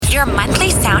Your monthly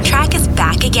soundtrack is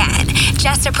back again.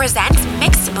 Jester presents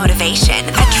Mixed Motivation,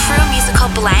 a true musical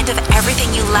blend of everything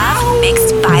you love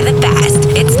mixed by the best.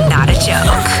 It's not a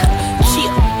joke.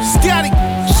 Stallion,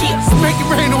 make it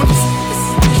rain on this.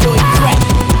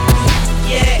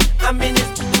 Yeah, I'm in this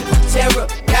terror.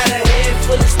 Got a head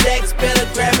full of stacks, better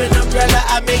grab an umbrella.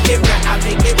 I make it right, I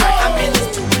make it right. I'm in this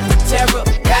terror.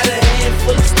 Got a head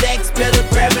full of stacks, better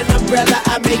grab an umbrella.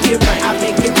 I make it right, I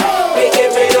make it right. Make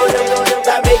it rain on them,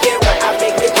 I make it right, I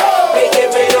make it right. Make it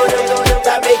rain on them,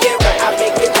 I make it right, I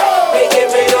make it right. Make it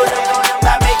rain on them,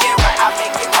 I make it right, I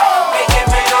make it right. Make it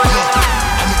rain on them.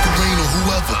 I make it rain on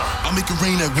whoever. I make it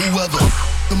rain at whoever.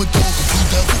 I'm a dog, a blue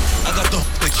devil. I got the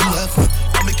that you have.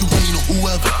 I make it rain on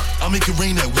whoever. I make it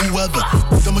rain at whoever.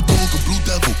 I'm a dog, a blue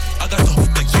devil. I got the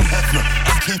that you have.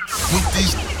 I can't with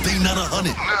these, they not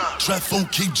 100. Trap phone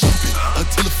keep jumping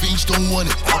until the fiends don't want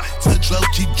it. Tell Drell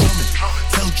keep drumming.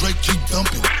 Tell Drake keep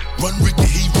dumping. Run Ricky,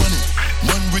 he running.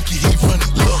 Run Ricky, he running.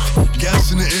 Look,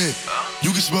 gas in the air. You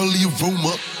can smell the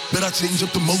aroma. Bet I change up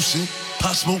the motion.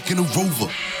 Pot smoke in a Rover.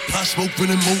 Pot smoke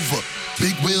when I'm over.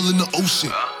 Big whale in the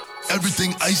ocean.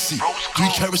 Everything icy.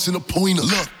 3 carats in a pointer.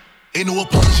 Look, ain't no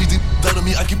apology. They done to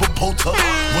me. I keep a pole up.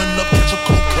 Run up, catch a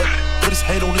cold cut. Put his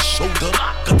head on his shoulder.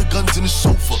 Got the guns in the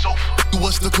sofa. Do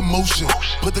what's the commotion?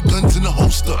 Put the guns in the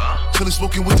holster. Chillin'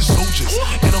 smoking with the soldiers.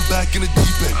 And I'm back in the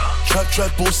deep end.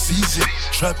 Trap all season.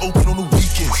 Trap open on the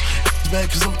weekends. Mad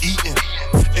cause I'm eating.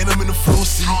 And I'm in the floor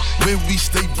seat. Where we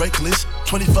stay reckless.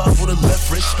 25 on the left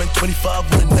wrist. Spent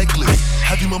 25 on a necklace.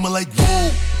 Have your mama like,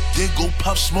 whoa. There go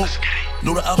pop smoke.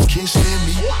 No, the ops can't stand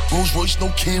me. Rolls Royce, no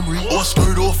Camry. Or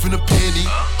skirt off in a panty.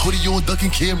 Hoodie on, ducking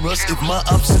cameras. If my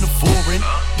ops in the foreign,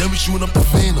 then we shooting up the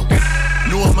Phantom.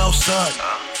 Know I'm outside,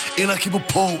 and I keep a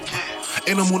pole.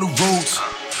 And I'm on the roads,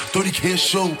 30K a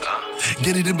show.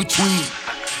 Get it in between,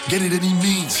 get it any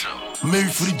means.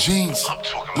 Married for the jeans,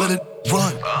 let it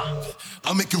run.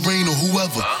 I make it rain on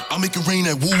whoever. I make it rain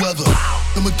at whoever.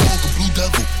 I'm a dog, a blue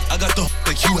devil. I got the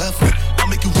like you have. I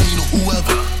make it rain on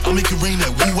whoever. I make it rain at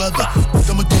whoever.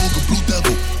 I'm a dog, a blue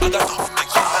devil. I got the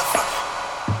like you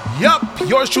have. Yup,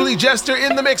 yours truly, Jester,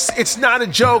 in the mix. It's not a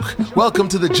joke. Welcome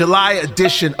to the July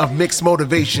edition of Mixed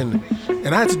Motivation.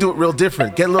 And I had to do it real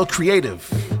different, get a little creative.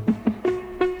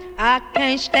 I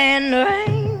can't stand the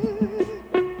rain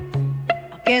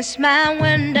against my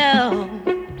window.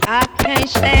 I can't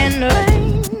stand the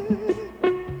rain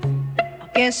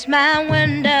against my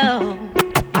window.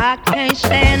 I can't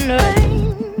stand the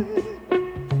rain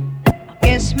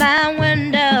against my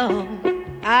window.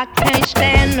 I can't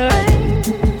stand the rain.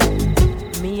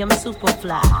 Me, I'm super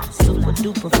fly, super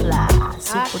duper fly,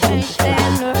 super duper fly.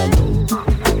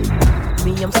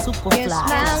 Me, I'm super fly,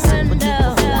 super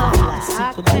duper fly,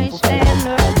 super duper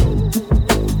fly.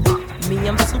 Me,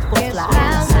 I'm super fly,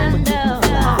 super duper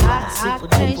fly, super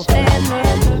duper fly.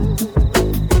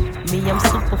 Me, I'm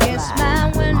super fly.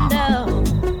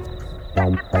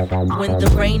 When the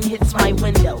rain hits my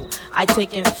window, I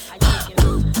take in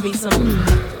me some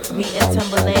me and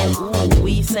Timberland. Ooh,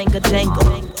 we sang a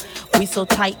jangle. We so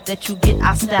tight that you get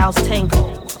our styles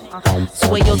tangled.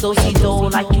 Sway your do-si-do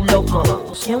like you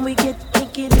loco. Can we get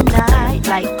kinky tonight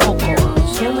like Coco?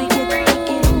 Can we get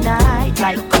kinky tonight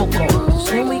like Coco?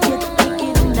 Can we get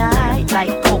kinky tonight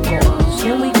like Coco?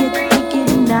 Can we get kinky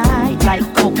tonight like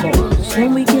Coco?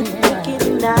 Can we get kinky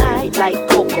tonight like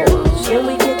Coco? Can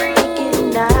we get kinky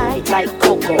tonight like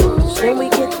Coco? Can we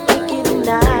get kinky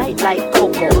tonight like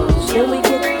Coco? Can we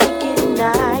get kinky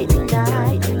tonight,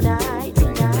 tonight, tonight,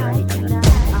 tonight, tonight?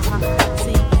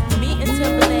 See, me and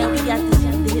Timberland, we got the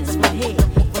hits from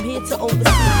here to overseas.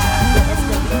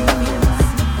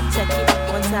 Check it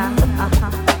one time.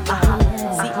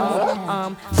 See,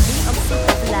 me, I'm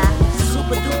super fly,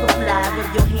 super duper fly. Rub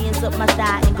your hands up my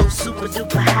thigh and go super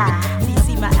duper high.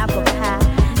 See my apple pie.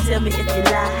 Tell me if you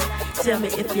lie. Tell me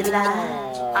if you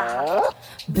lie.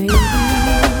 Baby,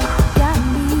 got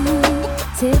me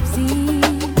tipsy,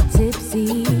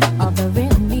 tipsy,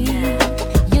 offering me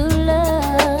your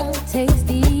love,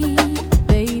 tasty,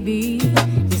 baby.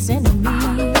 You're sending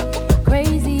me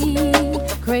crazy,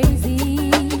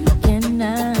 crazy. Can I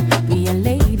be a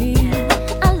lady?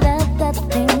 I love the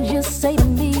things you say to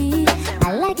me.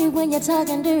 I like it when you're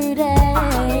talking dirty.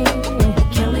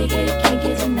 Can we get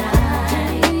kinky tonight?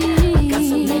 Got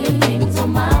so many things on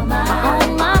my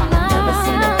mind. Never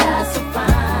seen a guy so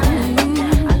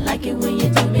fine. I like it when you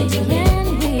do me. Can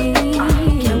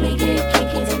we get kinky?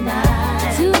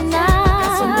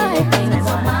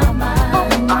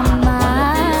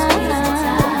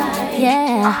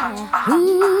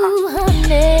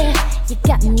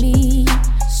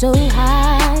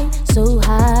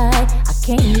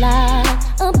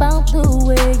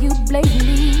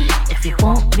 If you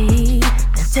want me,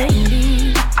 then take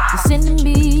me. You're sending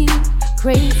me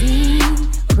crazy,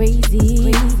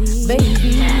 crazy,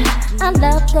 baby. I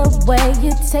love the way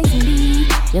you taste me.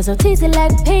 You're so tasty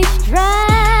like pastry.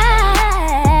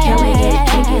 Can we get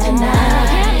kinky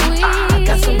tonight? I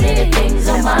got so many things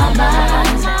on my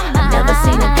mind. I've never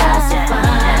seen a guy so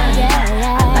fine.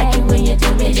 I like it when you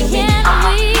do me.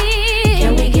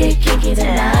 Can we get kinky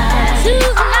tonight?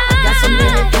 Got so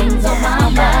many things on my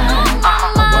mind.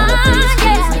 I wanna please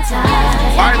squeeze me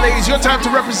tight. Alright, ladies, your time to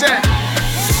represent.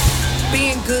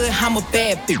 Being good, I'm a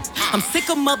bad bitch. I'm sick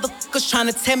of motherfuckers trying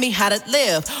to tell me how to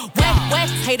live. Whack,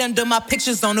 hate under my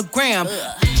pictures on the gram.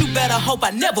 You better hope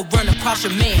I never run across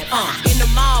your man. In the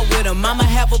mall with him, I'ma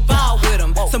have a ball with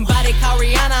him. Somebody call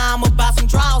Rihanna, I'ma buy some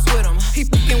draws with him. He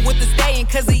fucking with the Stallion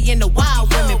cause he into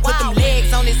wild women. Put them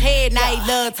legs on his head, now he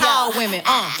love tall women.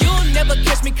 You'll never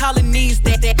catch me calling these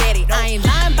daddy. I ain't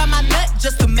lying by my nut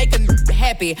just to make a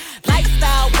happy.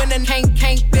 Lifestyle when a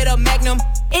can't fit a magnum.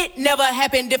 It never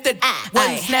happened if the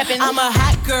wasn't snapping. I'm a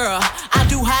hot girl, I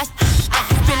do hot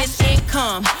finish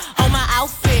income on my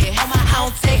outfit. I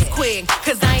don't text quick,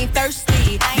 cause I ain't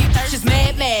thirsty. These bitches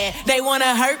mad, they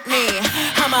wanna hurt me.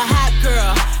 I'm a hot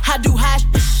girl, I do hot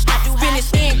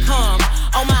finish income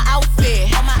on my outfit.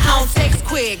 I don't text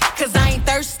quick, cause I ain't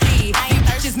thirsty. These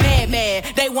bitches mad,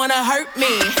 they wanna hurt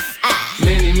me.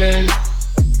 Many men,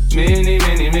 many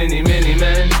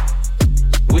men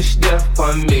wish death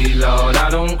on me, Lord. I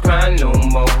don't cry no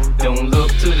more. Don't look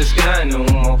to the sky no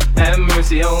more. Have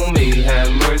mercy on me.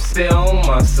 Have mercy on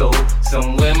my soul.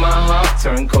 Somewhere my heart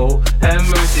turned cold. Have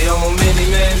mercy on many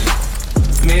men.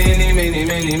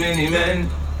 Many men.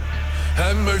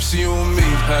 Have mercy on me,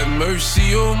 have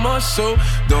mercy on my soul.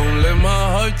 Don't let my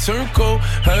heart turn cold.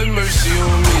 Have mercy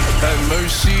on me, have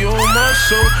mercy on my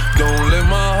soul. Don't let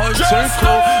my heart turn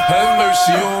cold. Have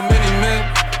mercy on many men.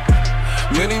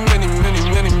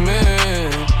 Many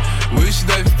men wish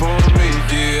that for me.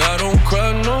 Yeah, I don't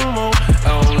cry no more.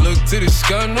 I don't look to the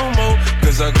sky no more.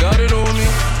 Cause I got it on me.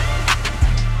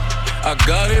 I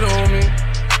got it on me.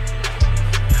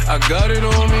 I got it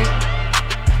on me.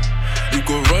 You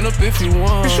can run up if you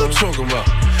want. What you talking about?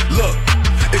 Look,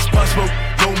 it's possible.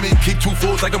 Know me, keep 2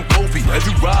 fours like I'm Kobe. If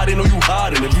you riding or you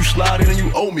hiding, if you sliding and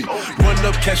you owe me. Run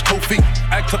up, catch cold feet,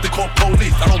 act tough to call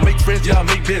police. I don't make friends, yeah, I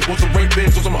make bids. Want some rape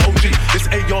bids, want some OG. This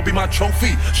A.R. be my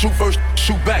trophy. Shoot first,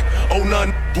 shoot back. Oh,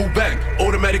 none, boo back.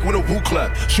 Automatic when a woo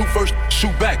clap. Shoot first,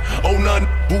 shoot back. Oh, none,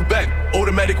 boo back.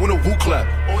 Automatic when a woo clap.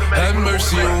 Have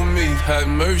mercy on me, have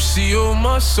mercy on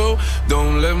my soul.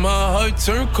 Don't let my heart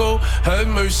turn cold. Have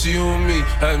mercy on me,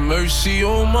 have mercy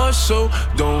on my soul.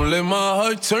 Don't let my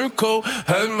heart turn cold.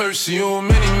 Have mercy on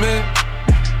many men.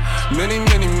 Many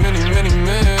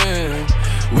men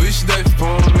wish that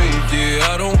for me.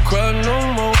 Yeah, I don't cry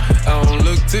no more. I don't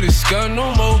look to the sky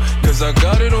no more. Cause I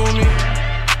got it on me.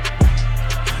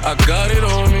 I got it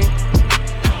on me.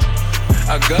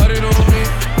 I got it on me.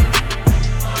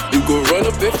 You can run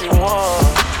up if you want.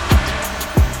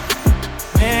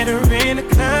 Met her in the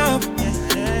club,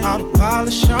 all the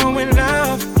ballers showing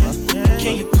love.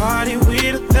 Can you party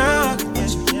with a thug?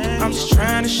 I'm just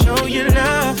trying to show you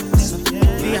love.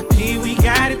 VIP, we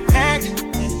got it packed.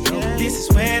 This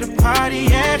is where the party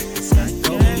at.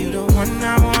 You the one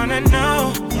I wanna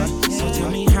know. So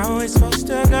tell me how it's supposed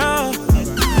to go.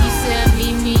 He said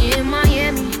meet me in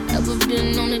Miami. Ever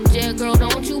been on a jet, girl,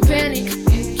 don't you panic.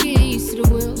 Keys to the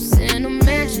wheels and the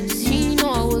mansions. He know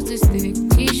I was this thick,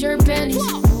 t-shirt panties.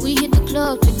 We hit the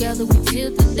club together, we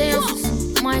tilt the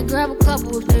dances. Might grab a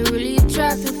couple if they're really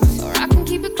attractive. Or I can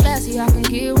keep it classy, I can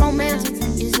get romantic.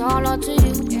 It's all up to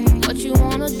you, what you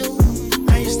wanna do.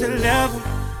 I used to love him,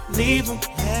 leave him.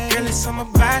 Girl, it's something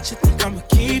about you, think I'ma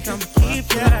keep him.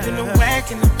 Pull up in the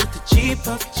wagon and put the Jeep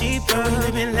up. We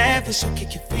living lavish, so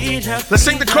kick your feet up. Let's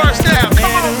sing the chorus now, come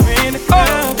on. In the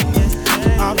club,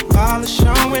 all the ballers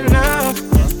showing love.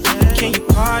 Can you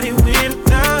party with a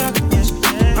thug?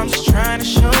 I'm just trying to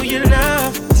show you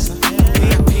love.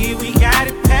 VIP, we got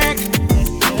it packed.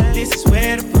 This is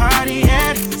where the party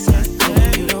at.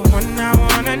 You the one I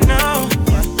wanna know.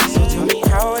 So tell me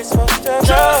how it's supposed to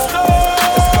go.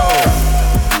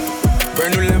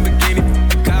 Brand new Lamborghini,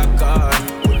 cop car.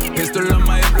 Pistol on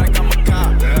my hip like I'm a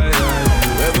cop.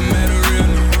 Ever met a real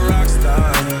rock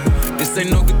star? This ain't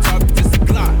no guitar, but this a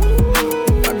Glock.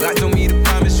 My Glock told me to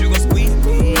promise you gon' squeeze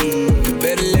me. You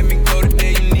better let me go the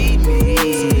day you need me.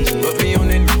 Put me on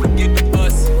that get the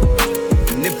bus.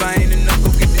 And if I ain't enough,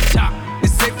 go get the chop.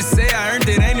 It's safe to say I earned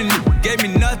it, ain't a nigga gave me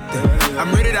nothing.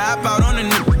 I'm ready to hop out on a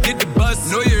nigga, get the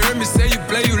bus. Know you heard me say you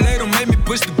play, you late, don't make me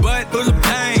push the butt. Full of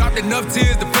pain, dropped enough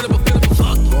tears to fill up a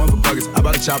fuck. Going for buggers, I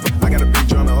bought a chopper. I got a big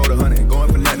drum and hold 100.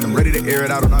 Going for nothing, I'm ready to air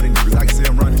it out on all these niggas. I can see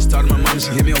I'm running. She talked to my mama,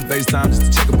 she hit me on FaceTime just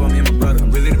to check up on me and my brother.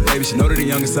 I'm really the baby. She know that the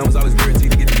youngest son was always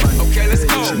guaranteed to get the money. Okay, let's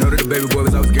go. She know that the baby boy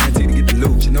was always guaranteed to get the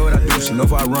loot. She know what I do. She know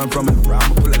if I run from it,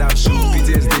 I'ma pull it out, shoot.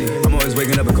 PTSD. I'm always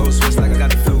waking up a cold sweats like I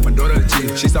got the flu. My daughter a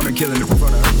G. She saw me killing me before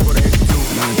the H.E.R.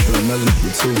 And I ain't killing another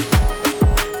nigga too.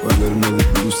 Before I let another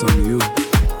nigga do something to you.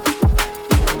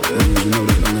 That means you know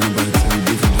that don't let nobody tell you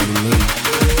different than you love.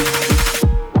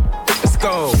 Let's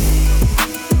go.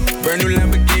 Brand new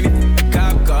Lamborghini,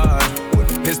 cop car.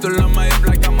 With a pistol on my hip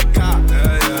like I'm a cop.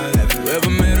 Have you ever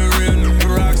met a real nigga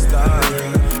rock star?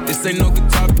 This ain't no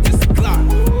guitar, but this a clock.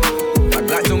 My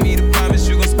Glock told me to promise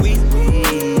you gon' squeeze me.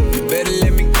 You better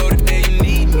let me go the day you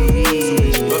need me. So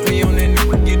bitch, put me on that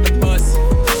nigga, get the bus.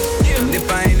 And if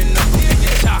I ain't enough, then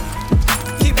get chopped.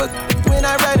 Keep a when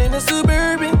I ride in the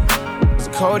Suburban.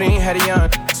 Codeine had a young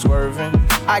swerving.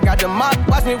 I got the mop,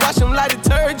 watch me wash them like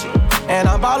detergent. And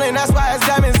I'm ballin', that's why it's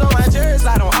diamonds on my jersey.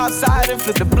 Slide on outside and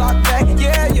flip the block back,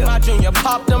 yeah. My junior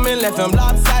popped them and left them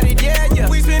lopsided, yeah.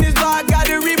 We spin his block, got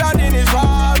the rebound in his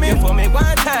ramen. For me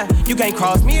one time, you can't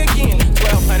cross me again.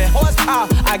 1200 horsepower,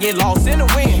 I get lost in the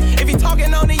wind. If he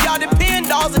talking on it, y'all depend,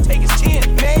 dolls will take his chin.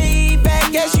 Maybach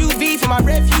SUV for my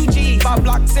refugees. 5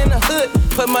 blocks in the hood,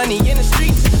 put money in the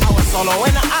streets. I was solo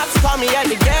when the ops called me at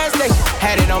the gas station.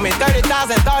 Had it on me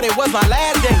 30,000, thought it was my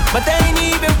last day. But they ain't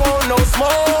even want no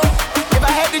smoke. If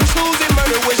I had to choose it,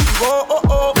 murder where she go.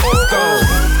 Let's go.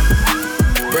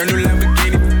 Brand new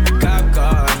Lamborghini, cop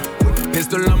car. With a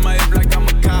pistol on my hip like I'm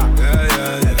a cop.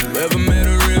 Have you ever met a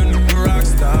real nigga rock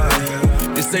star?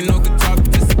 This ain't no guitar,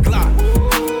 but this a clock.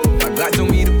 My Glock told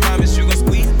me to promise you gon'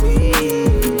 squeeze me.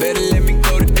 You better let me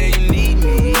go the day you need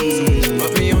me. So bitch,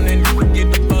 put me on that nigga,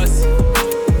 get the bus.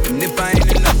 And if I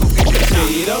ain't enough, go get the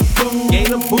shot. Ain't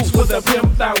them boots with a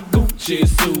pimped out Gucci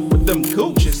suit. With them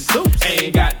Gucci suits.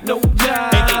 Ain't got no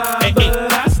job,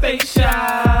 but I stay shy.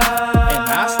 And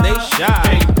I stay shy.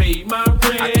 Can't pay my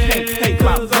rent. I can't pay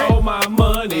my rent. All my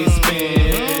money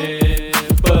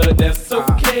spent. But that's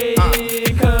okay,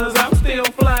 cause I'm still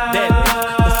fly.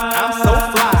 I'm so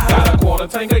fly. Got a quarter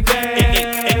tank of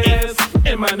gas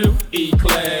in my new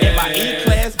E-Class. In my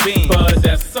E-Class Beam. But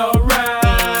that's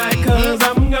alright, cause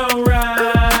I'm gon' ride.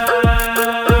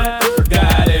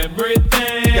 Got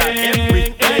everything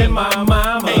in my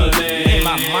mama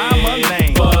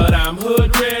name. But I'm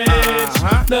hood rich.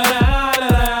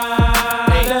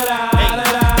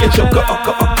 Get your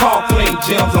call clean,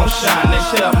 gems on shine. Let's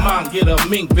share mine, get a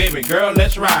mink, baby girl,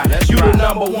 let's ride. You the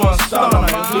number one stunner,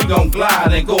 we gon'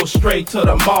 glide and go straight to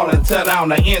the mall and tear down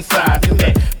the inside.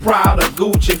 That Prada,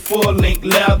 Gucci, full length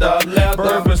leather,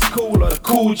 Burberry's cooler,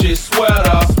 Coogee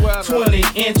sweater, 20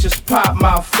 inches pop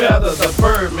my feathers. A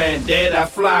Birdman, dead I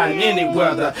fly in any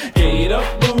weather. Gator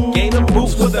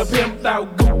boots with a pimped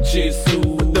out Gucci suit.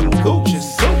 With them Gucci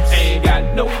suits. Ain't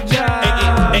got no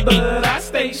job, but I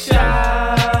stay shy.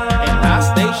 And I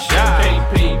stay shy.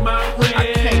 Can't pay my rent.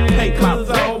 I can't pay my cause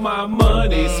rent. all my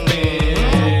money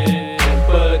spent.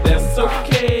 But that's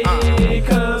okay,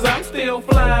 cause I'm still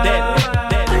fly.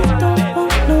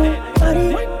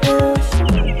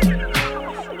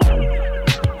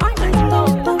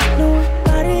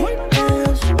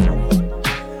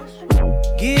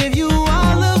 Give you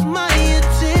all of my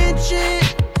attention.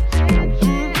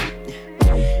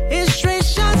 It's straight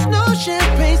shots, no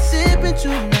champagne sipping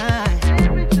tonight.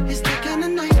 It's the kind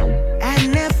of night at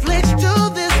Netflix do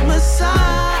this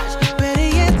massage. Better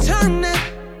yet, turn it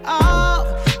off,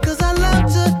 cause I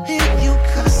love to hear you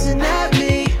cussing at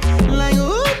me. Like,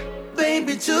 ooh,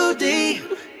 baby, too deep.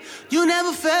 You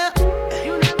never felt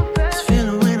this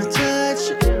feeling when I touch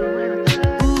you.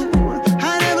 Ooh,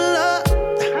 I never loved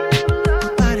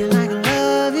nobody like I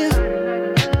love you.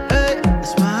 Hey,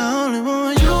 that's why I only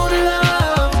want you to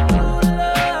love.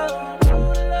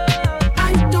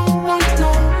 I don't want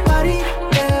nobody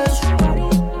else. I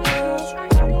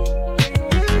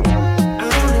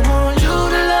only want you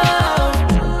to love.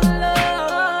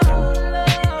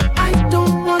 I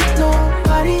don't want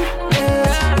nobody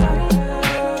else.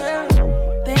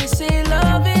 They say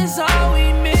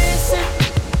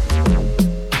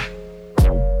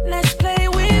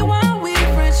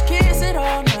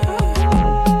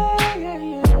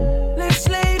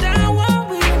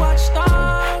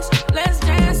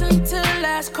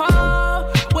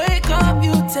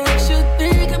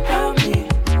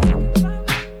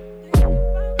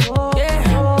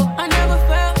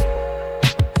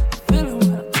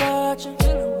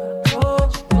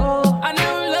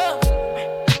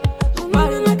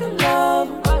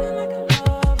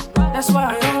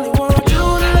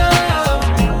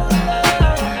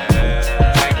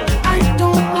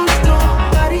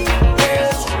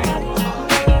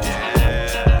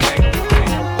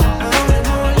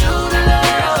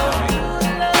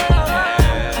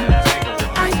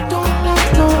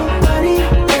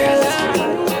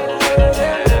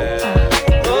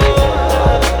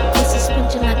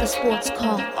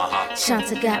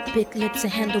big lips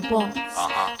and handlebars.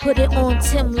 Put it on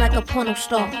Tim like a porno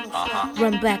star.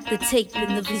 Run back the tape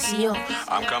in the VCR.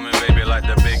 I'm coming, baby, like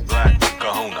the big black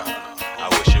kahuna. I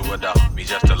wish you would help me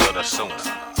just a little sooner.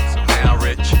 Now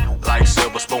rich, like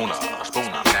silver spooner.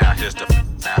 Now here's the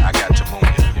now I got to move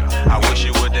you. I wish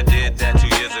you would have did that 2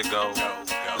 years ago.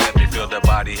 Let me feel the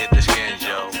body hit the skin,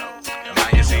 Joe. Now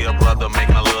you see a brother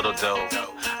making a little dough.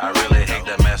 I really hate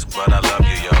that mess, but I love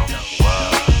you, yo.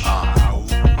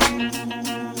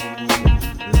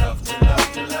 Love to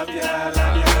love ya,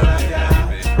 love ya, love ya.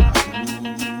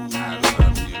 I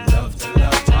love you. Love to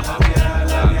love ya,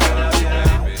 love ya, love ya.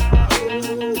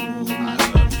 I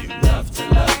love you. Love to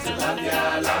love ya,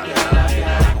 love ya, love ya.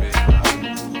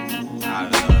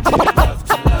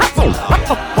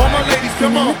 All my ladies,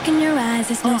 come on. Look in your eyes,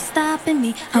 there's no stopping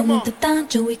me. I want the Don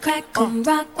Joey crack, come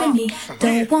rock with me.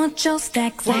 Don't want your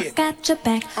stacks, I got your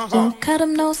back. Won't cut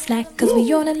them no slack, cause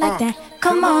we on it like that.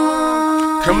 Come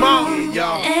on. Come on.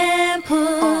 And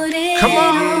put it Come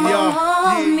on.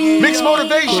 on me. Mixed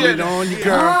Motivation. Put it on you,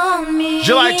 girl.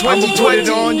 July 2020. Put it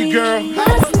on you, girl.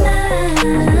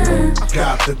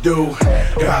 Got to do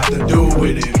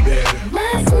with it, baby.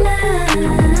 What's love?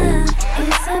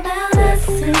 It's about us,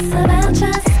 it's about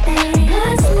trust, baby.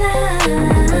 What's love?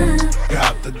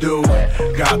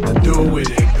 Got to do with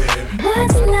it, baby.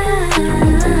 What's love?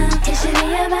 It should be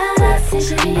about us, it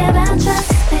should be about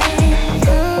trust, baby.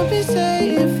 Don't be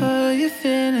saying for your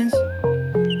feelings,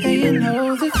 and you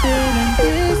know the feeling.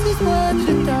 This is what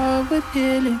you thought would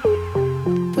heal it,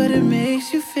 but it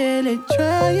makes you feel it.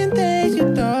 Trying things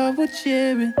you thought would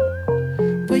cheer it,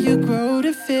 but you grow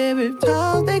to fear it.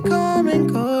 Time they come and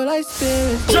go like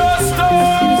spirits. Just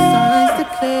I see the signs the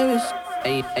clearest.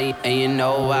 And you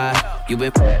know why? You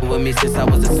been with me since I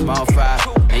was a small fry.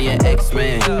 And your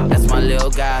ex-man, that's my little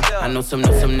guy. I know some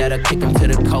that'll kick him to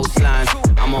the coastline.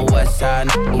 I'm on west side,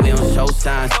 we don't show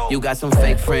signs. You got some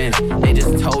fake friends, they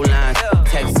just told lines.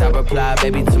 Text, I reply,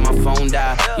 baby, till my phone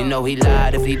die. You know he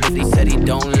lied if he said he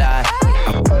don't lie. I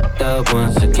f***ed up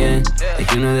once again,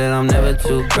 and you know that I'm never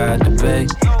too proud to beg.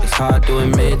 It's hard to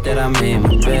admit that I made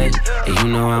my bed, and you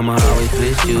know I'ma always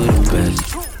wish you the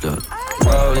best. Look,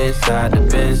 roll inside the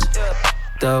Benz,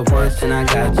 up once and I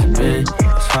got you bent.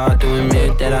 It's hard to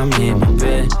admit that I made my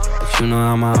bed, but you know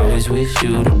I'ma always wish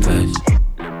you the best.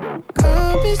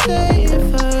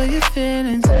 Compensating for your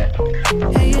feelings,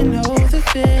 and you know the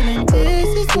feeling. This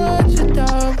is what you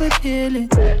thought would heal it,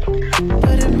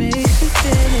 but it makes you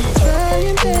feel it.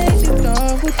 Trying things you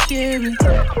thought would cheer it,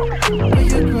 but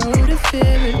you grow to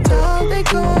fear it. Time they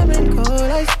come and go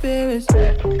like spirits.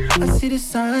 I see the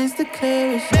signs the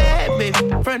clearest. Bad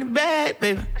baby, front and back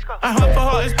baby. I hunt for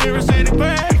heart and spirits in the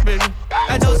grass baby.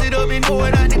 I toast it up and pour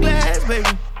it out the glass baby.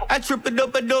 I trip it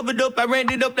up, I dope it up, I ran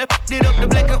it up, that f***ed it up. The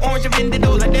black and orange, I bend it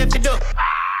up, like that fit up.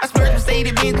 I splurged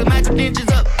Mercedes Benz, cause my credentials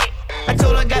up. I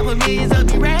told her I got my millions up,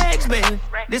 the rags, baby.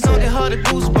 This song get harder,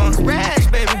 goosebumps, rash,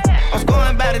 baby. I'm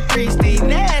scoring by the 3 Steve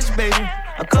Nash, baby.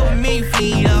 A couple million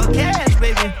feet, all cash,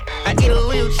 baby. I eat a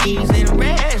little cheese and a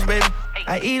rash, baby.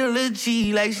 I eat a little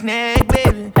cheese like snack,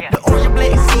 baby. The orange and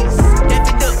black seats, that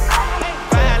fit up.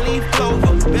 5-leaf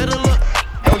clover, better look.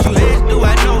 Don't you ask, do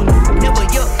I know? Never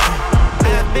yuck.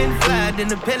 I've been fly, then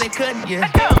the pellet cut, yeah.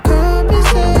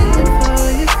 Compensating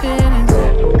for your feelings,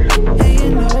 and you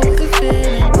know the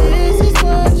feeling. This is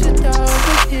what you thought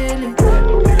would heal it,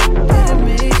 but it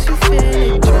makes you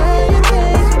feel it. Trying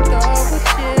things you thought would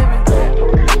cheer it,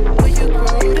 but you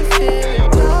grow to fear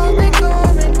it. Time they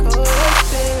come and go like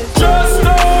spirits. Just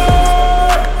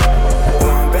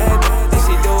one bad, did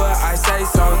she do what I say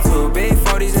so? 2 big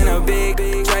 40s and a big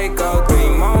Draco. 3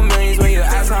 more millions when you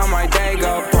ask how my day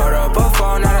go. Put up a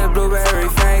phone, not a blueberry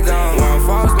fango. 1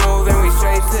 false move and we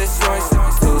straight to the joint.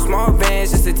 2 small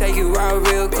bands just to take you out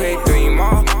real quick. 3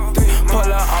 more,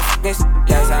 pull up on f***ing shit,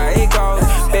 that's how it goes.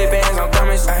 Big bands, I'm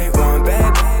coming straight. 1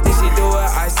 bad, did she do what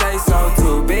I say so?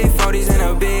 2 big 40s and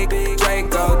a big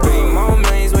Draco. 3 more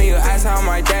millions when you ask how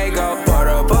my day go. Put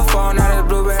up a phone, not a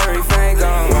blueberry fango.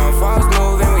 1 false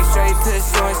move and we straight to the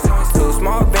joint. 2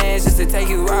 small bands just to take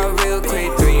you out real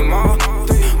quick. 3 more,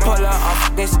 pull up on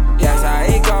f***ing shit, that's how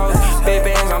it goes. Big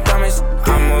bands, I'm coming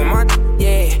I'm on my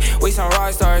yeah. We some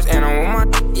rock stars and I'm on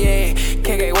my yeah.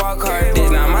 Can't walk hard,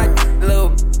 this not my little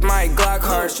my Glock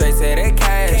hard. Straight to the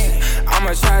cash, I'm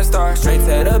a trap star, straight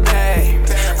to the bag.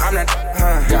 I'm not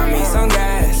got me some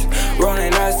gas,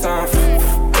 rolling up some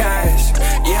cash.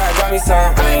 Yeah, I got me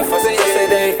some. I ain't fussing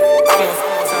yesterday, I'm on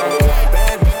some.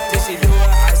 Bad, did she do what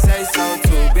I say so? 2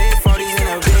 big 40s and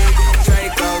a big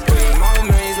Draco. 3 more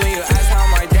millions when you ask how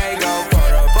my day go.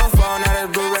 Put up a phone, not a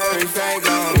blueberry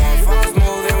fango. 1 false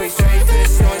move and we straight to the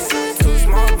joint. 2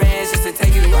 small bands just to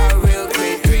take you out real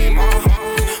quick. 3 more,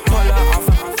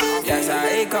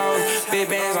 Big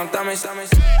bands on thumbs, 3-0.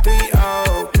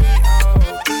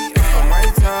 On my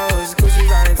toes, Gucci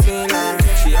Valentina.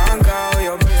 She on go,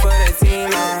 yo, for the team,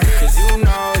 cause you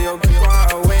know your bitch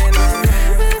want a winner.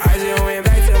 I just went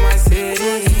back to my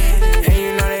city, and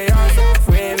you know they all fuck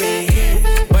with me,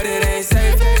 but it ain't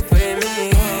safe with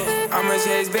me. I'ma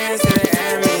chase bands to the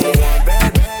enemy. One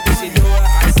bad bitch, she do what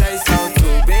I say so.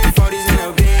 2 big 40s in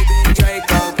a big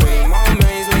Draco. 3 more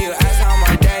millions when you ask how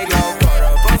my day go. Put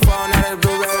up a phone, not a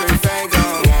blueberry Fago.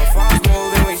 One false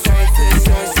move and we straight to the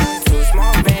source. 2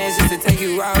 small bands just to take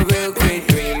you out real quick.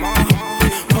 3 more.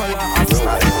 Pull up, I'm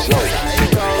sorry.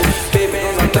 Big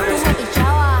bands on thumbs.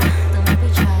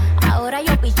 Ahora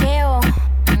yo picheo.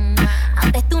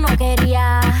 Antes tú no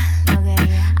querías.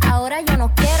 Ahora yo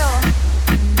no quiero.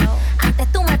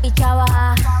 Antes tú me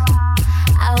pichabas.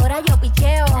 Ahora yo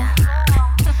picheo.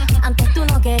 Antes tú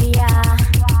no querías.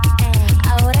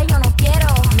 Ahora yo no quiero.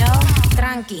 No,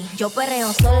 tranqui, yo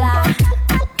perreo sola.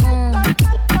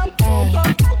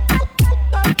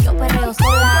 Yo perreo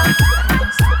sola.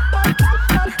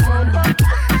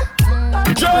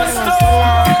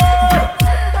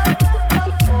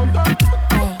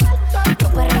 Yo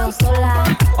perreo sola.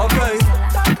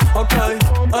 Ok,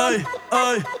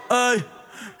 ay,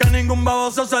 que ningún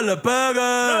baboso se le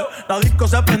pegue. La disco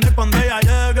se prende cuando ella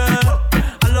llegue.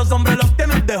 A los hombres los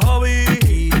tienes de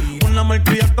hobby. Una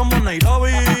malcria como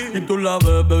Nairobi. Y tú la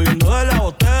ves bebiendo de la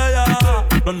botella.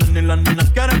 Los nenes y las nenas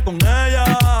quieren con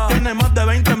ella. Tiene más de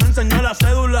 20, me enseñó la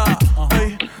cédula.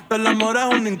 Ey, del amor es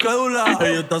una incrédula.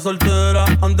 Ella está soltera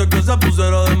antes que se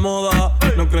pusiera de moda.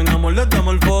 No creen amor, le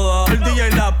damos el foda. El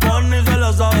DJ la pone y se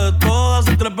la sabe toda.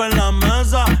 Se trepa en la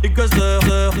mesa y que se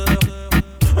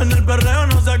en el perreo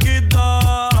no se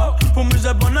quita. Fumi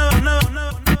se pone.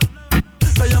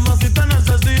 Te llama si te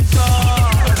necesita.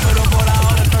 Pero por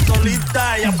ahora está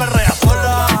solita. Ella perrea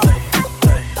sola.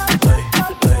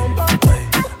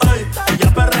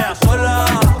 Ella perrea sola.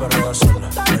 Perrea sola.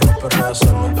 Ella perrea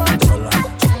sola.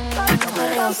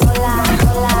 Perreo sola.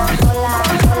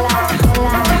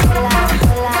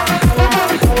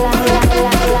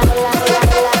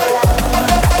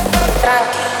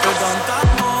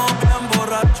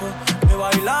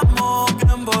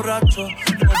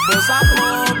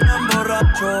 Besamos bien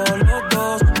borrachos los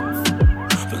dos.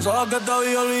 Pensaba que te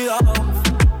había olvidado,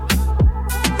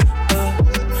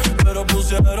 pero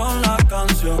pusieron la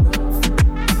canción.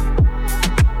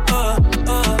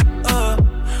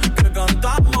 Que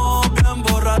cantamos bien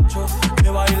borrachos, que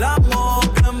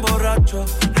bailamos bien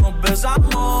borrachos, nos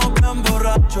besamos bien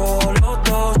borrachos los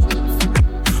dos.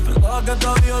 Pensaba que te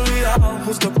había olvidado.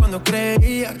 Justo cuando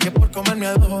creía que por comerme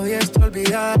a 2 o 10 te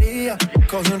olvidaría,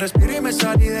 cogí un respiro y me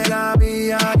salí de la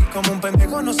vía. Y como un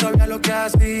pendejo no sabía lo que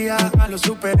hacía. Nunca lo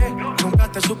superé,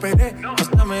 nunca te superé.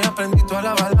 Hasta me aprendí toda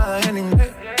la balada en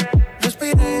inglés.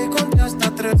 Respiré y conté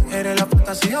hasta 3. Eres la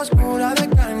fantasía oscura de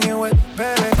Kanye,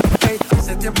 bebé. Hey,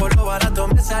 hace tiempo lo barato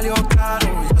me salió caro.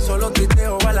 Ya solo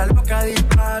tuiteo a la loca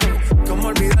disparo. Como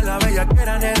olvidar la bella que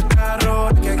era en el carro.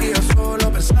 Que aquí yo solo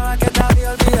pensaba que te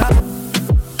había olvidado.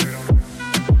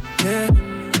 Yeah,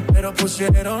 pero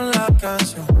pusieron la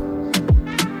canción.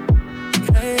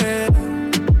 Yeah.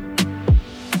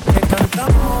 Que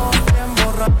cantamos bien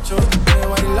borrachos, que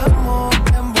bailamos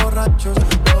bien borrachos,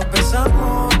 nos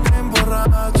besamos bien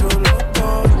borrachos los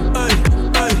dos.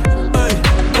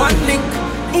 One link,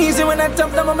 easy when I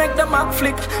tap them, I make the map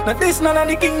flick. Now this none of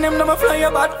the kingdom, them I fly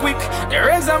about quick. The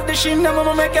raise of the shin, them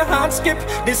I make your heart skip.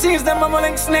 This is them, I'm a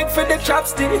link snake for the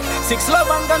chopstick. 6 love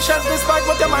and gunshot despite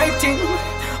what am I think.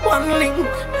 One link,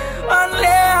 one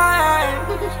line,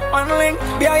 one link,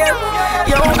 yeah,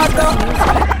 yo,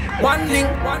 one link,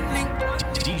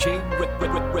 DJ.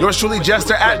 Yours truly,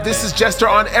 Jester at This Is Jester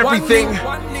on everything.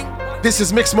 This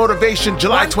is Mixed Motivation,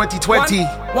 July 2020.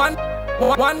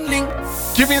 One link.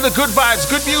 Give me the good vibes,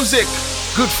 good music,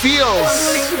 good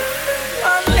feels.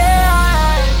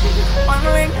 One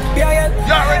link, yeah,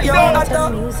 you already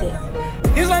know.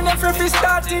 It's like the Preppy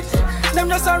started. Them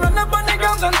just a run up on the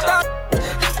grounds and start.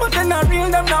 But they're not real,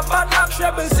 them not bad like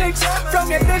Treble 6.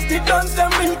 From your dusty guns,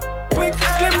 them real quick.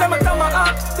 Claim them a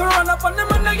tomahawk. To run up on them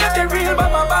and they get the real by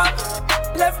my back.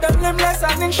 Left them limbless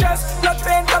and in stress. Blood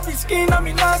paint up his skin and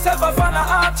me not self a fan of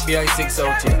art. BI6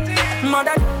 out here.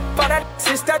 Mother, father,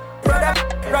 sister, brother,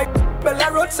 right.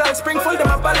 Bella roadside, spring full them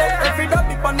a pallet. Every dog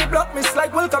big on the block, miss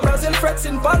like Wilka, Brazil, frets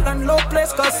in ball and low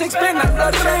place. Cause 6 pain and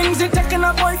blood rings. It taking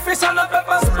a boy face on a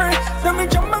pepper spray. Then we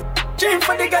jump and chain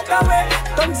for the getaway.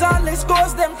 Gonzales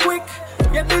goes them quick.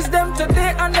 Yeah, this them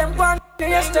today and them gone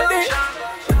yesterday.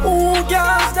 Ooh,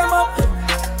 gas them up.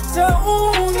 So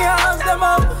ooh, gas them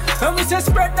up. And we say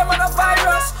spread them on a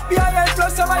virus. BIL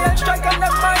plus some iron strike and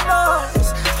them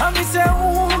minus. And we say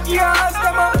ooh, gas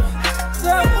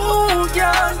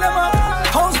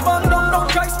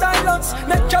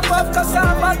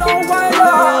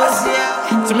violence.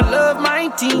 So me love my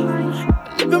team,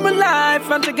 living my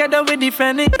life and together we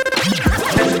defend it.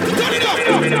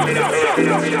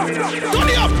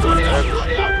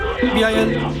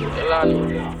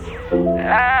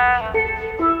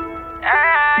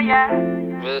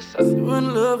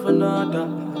 One love another,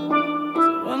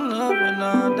 one love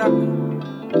another,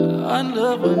 one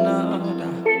love another.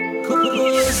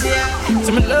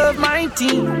 So me love my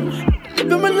team,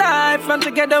 living my life and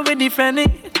together we defend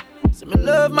it. So me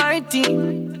love my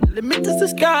team, limit is the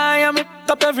sky and me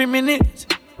up every minute.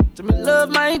 So me love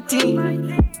my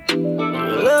team,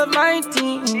 love my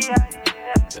team,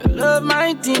 love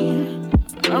my team.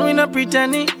 And we not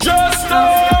pretending. Just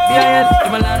yeah,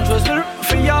 my land was built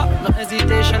for ya. No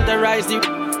hesitation to rise the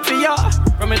for ya.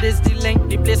 From a distance length,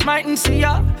 the place mightn't see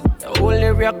ya. The whole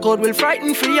area code will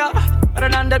frighten for ya. Other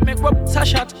than that, make whoops a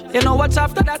shot. You know what's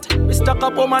after that? We stuck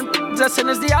up home and the sin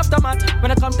is the aftermath.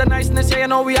 When it comes to niceness, yeah, you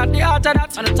know we at the heart of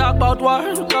that. And I talk about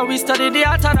war, because we study the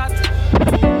art of that.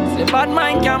 Say bad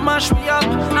mind can mash me up,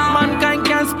 mankind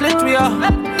can split me up.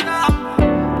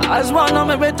 As one on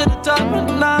my way to the top,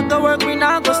 now go work, we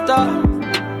now go stop.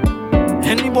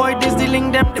 Any boy this the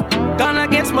link them, gone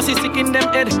against Mosey stick in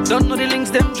them head. Don't know the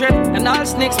links them dread, and all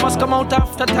snakes must come out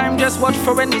after time. Just watch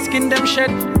for when the skin them shed.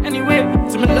 Anyway,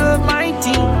 so me love my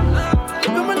team,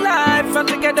 living my life and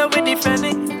together we defend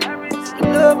it. So me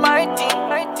love my team,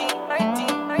 my team, my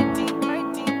team, my team, my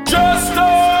team. Just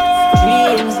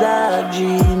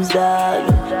dreams dog,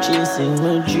 chasing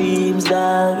my dreams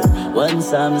dog. One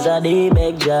Psalms a day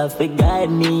beg Jah for guide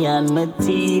me and my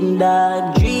team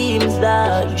dog. Dreams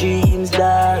dog, chasing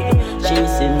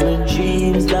my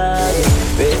dreams dog.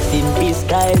 Rest in peace,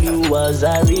 Kyle, you was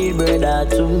a real brother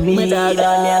to me. My dog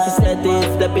on me have to set it,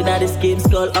 stepping at the skin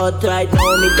skull out right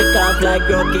now. Me take off like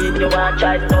rocket, you want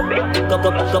try stop it. Cock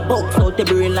box out the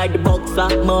brain like the boxer.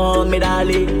 Mom, me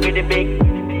darling, with the big.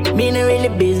 Me no really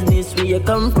business where you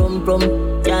come from.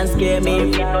 Can't scare me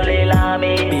if you no lay la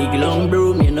me. Big long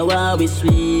broom, you know how we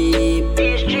sweep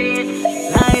these streets.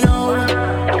 I know,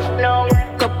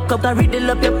 cup I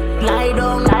riddle up your lie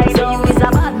down. Say you is a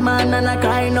bad man and I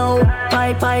cry now.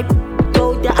 Pipe, out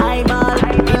your eyeball.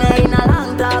 In a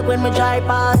long talk when me drive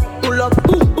past. Pull up,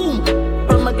 boom,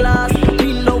 from my glass.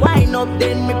 Window wind up,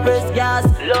 then me press gas.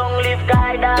 Long live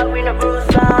guy we no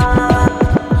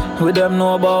cruiser. We them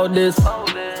know about this.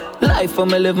 Life for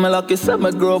me live me lucky, so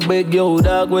me grow big, yo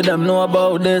dog, with them know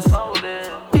about this.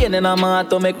 Pain in my heart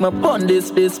to make me pun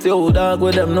this, yo dog,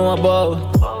 with them know about.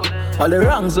 All the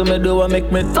wrongs so me do, I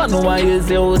make me turn why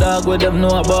is yo dog, with them know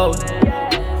about.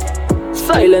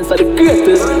 Silence are the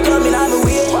greatest. Coming on my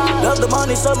way, love the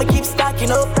money so me keep stacking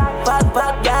up. Bad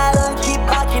girl, keep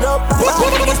backing up.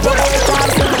 This the way time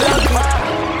so me lucky.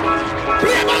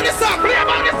 Play about this up.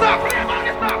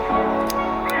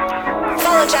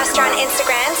 Follow Jester on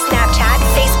Instagram, Snapchat,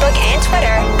 Facebook, and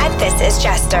Twitter at This Is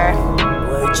Jester.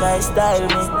 Boy, try style me.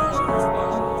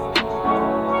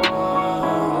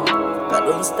 God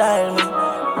don't style me.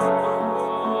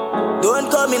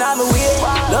 Don't come in on my way.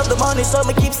 Love the money, so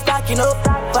me keep stacking up.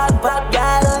 Bad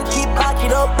girl, keep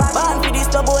backing up. Born for this,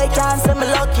 the boy can't say me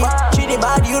lucky. Treat the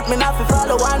bad youth, me not fi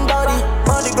follow one body.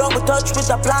 On the ground, we touch with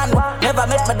a plan. Never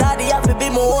met my daddy, have to be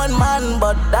my own man.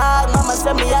 But dog, mama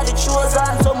said me had the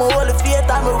chosen. So me hold the faith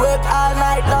and me work all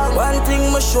night long. One thing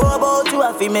me sure about you,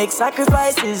 have to make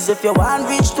sacrifices. If you want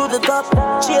reach to the top,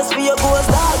 chase for your goals,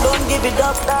 dog, don't give it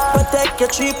up. Protect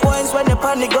your 3 points when you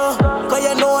panic go. Cause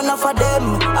you know enough of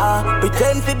them.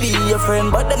 Pretend to be your friend,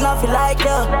 but them not feel like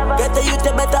you. Get the youth,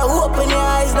 you better open your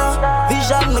eyes now.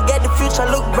 Vision, me get the future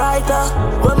look brighter.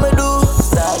 What me do?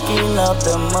 Stacking up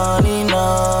the money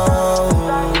now.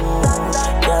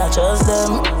 Can't trust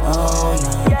them, oh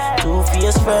no.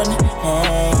 Two-faced friend,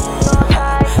 hey.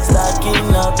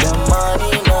 Stacking up the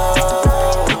money now.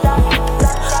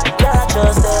 Can't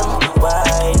trust them,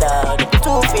 why dog?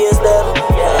 Two-faced them,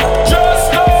 yeah.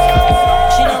 Just go!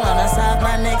 She don't wanna serve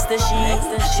my next to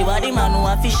she want the man who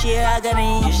have to share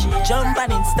agony. Jump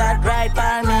and it start right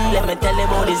by me. Let me tell you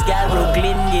about this girl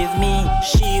Brooklyn give me.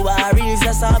 She worries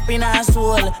us up in her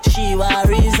soul. She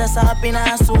worries us up in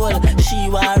her soul. She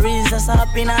worries us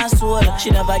up in her soul. She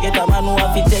never get a man who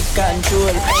have to take control.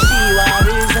 She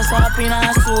worries us up in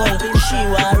her soul. She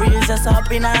worries us up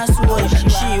in her soul.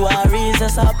 She worries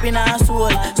us up in her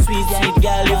soul. Sweet, sweet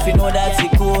girl, if you know that's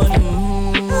it cool.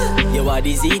 You want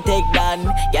this he take down.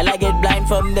 Girl I get blind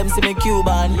from them see me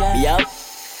Cuban. Yup.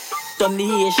 From the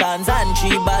Haitians and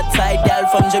 3 bad side girl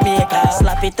from Jamaica.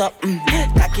 Slap it up,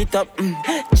 cock it up,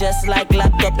 just like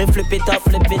laptop me flip it up,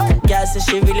 flip it. Girl say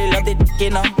she really love it, you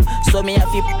know. So me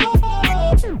have to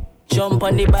Jump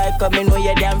on the bike, come me know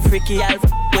you damn freaky. I'll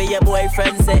where your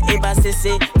boyfriend say, Iba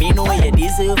sissy. Me know you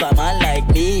deserve a man like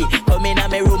me. Come in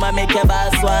my room and make your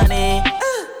boss Swanny.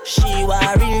 She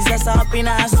worries us up in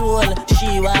her soul.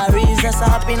 She worries us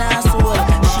up in her soul.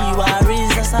 She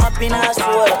worries us up in her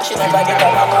soul. She never get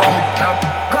on my own.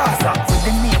 Gaza with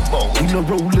the meat bow. We no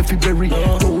roll if you bury.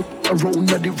 Go around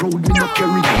the road, me no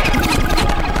carry.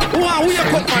 Wow, we are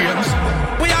cut man.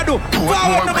 We are do.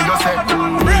 Forward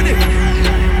number. Ready.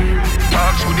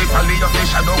 March through the valley of the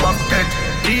shadow of death.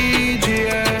 DJ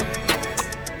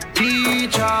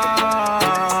Teacher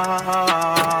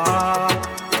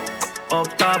up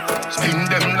top. Spin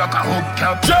them like a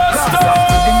hubcap. Just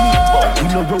we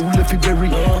no roll if you bury.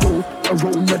 Go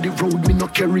around the road, me no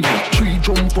carry. 3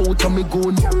 jump out and me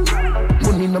gun.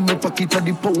 Money in my pocket of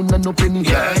the pound and no penny.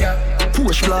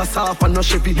 Push blast off and no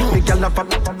Chevy. The gal have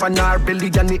up on her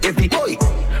belly and the heavy.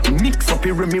 Mix up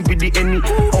here me with the enemy.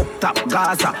 Up top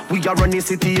Gaza, we are running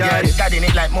city. Yeah, this guy in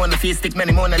it like Mona Face, stick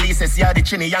many Mona Lisas. Yeah, the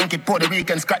Chinny Yankee, Puerto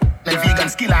Rican, scratch and vegan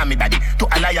skill on me daddy. To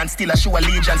alliance, still a show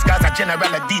allegiance. Gaza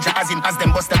general a DJ as him, as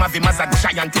them bust them have him as a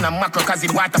giant in a macro. Cause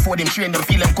him water for them train them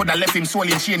feel him. Coulda left him soul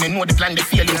in chain. They know the plan, they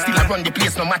feel him. Still I run the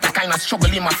place, no matter kind of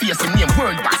struggle in my face. Him name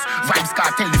world boss, Vybz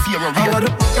Kartel, the fear of real. How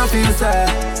the f*** you feel sad?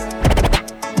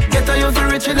 Get a youth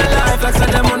rich in the life. Like said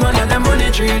them on one of them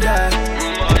money tree there.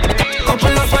 Couple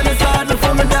up on the side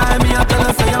before me die. Me I tell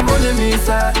her say your money me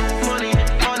say.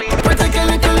 We take a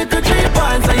little 3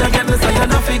 points. So you get me say you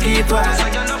no figgy twice.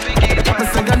 Me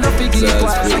say you no figgy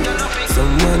twice.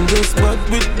 Someone just bad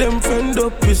with them friend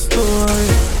up his story.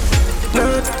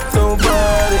 Not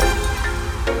nobody.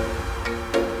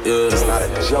 Yeah, it's not a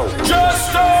joke.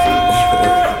 Just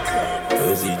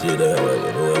Where's EJ there?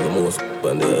 You know the most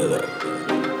on the other.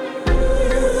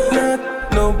 Not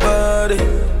nobody.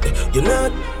 You're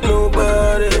not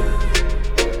nobody.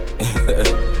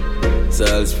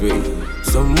 Salisbury.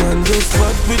 Someone just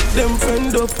bad with them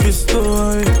friend up his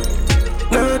story.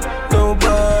 Not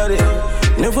nobody.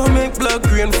 Never make black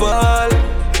rain fall.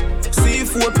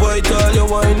 Seafood white all you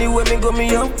whiny when me go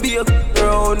me up be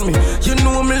around me. You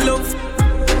know me love.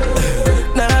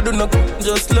 Nah, I do not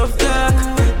just love that.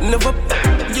 Never,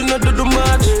 you know do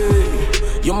much.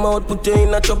 Your mouth put you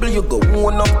in a trouble, you go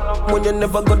one up. When you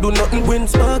never go do nothing, when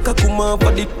spark a come up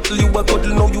for the you a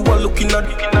cuddle, now you are looking at.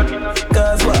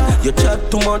 Cause what? You chat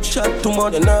too much,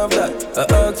 and have that.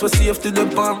 I ask for safety the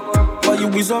bomb, why you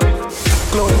is up?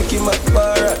 Clown Mickey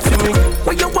McBarrett for me.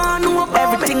 What you want to know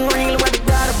about everything real, what you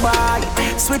gotta buy.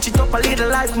 Switch it up a little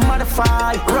life,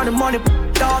 modify. Run the money,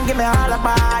 don't give me a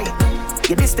alibi.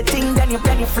 Yeah, this the thing, then you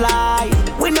fly.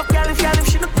 We no girl if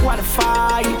she don't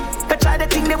qualify. But try the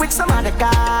thing there with some other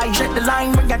guy. Check the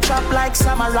line when you chop like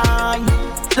samurai.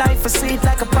 Life is sweet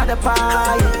like a pot of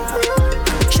pie.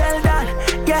 Sheldon,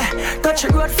 yeah, touch a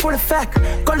road full effect.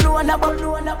 Go low and up,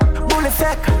 bull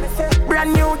effect.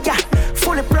 Brand new, yeah,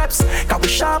 fully preps. Cause we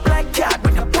sharp like cat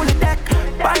when you pull it deck.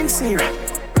 Buying syrup,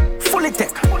 fully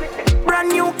tech. Brand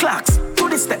new clocks, to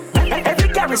the step. Every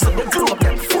garrison, they glue up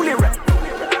them, fully rep.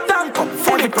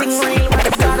 Everything real, what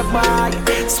you gotta buy.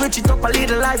 Switch it up a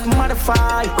little life,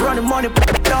 modify. Run the money,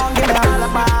 don't give me a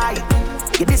alibi.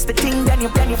 Yeah, this the thing, then you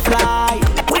fly.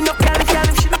 We no care if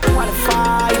she don't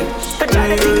qualify. But try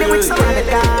the thing, they with some other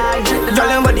guy. Girl,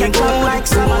 your body good like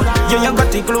samurai. You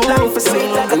got the glue. Life is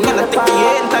sweet like a take the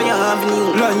entire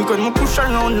avenue. Like when me push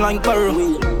around like Carl.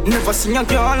 Never seen a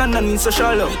girl and I need so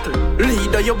shallow.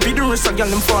 Leader, you be the rest of girl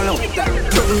them follow.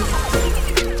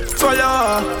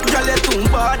 Swallow, girl you too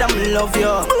bad and me love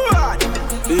you.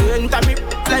 You enter me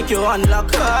like you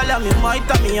unlock all and me might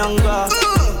have me younger.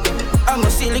 I'm a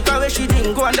silly car where she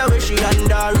drink, go under where she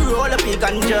under. Roll a big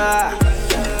ganja.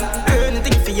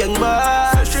 Anything for young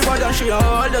boy. She bad and she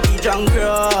all the junk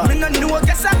girl. Me no know,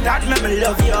 guess I got me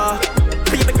love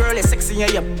you. Baby girl is sexy, yeah,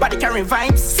 your body carry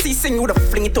vibes. See, sing you the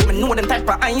fling it to me, know them type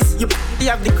of eyes. You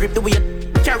have the grip the way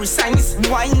you carry signs.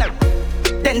 Why not?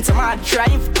 Then to my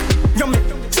drive. You make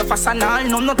so fast and all,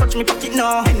 no touch me pocket,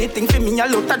 no. Anything for me, I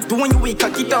love that do when you wake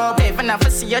up it up. Even if I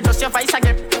see you, just your voice, I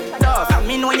get off. I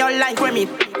mean, know you like me.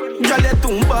 Girl, you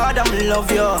too bad, I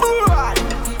love you.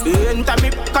 Enter me,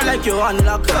 call like you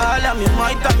unlock all of me,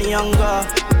 might have me younger.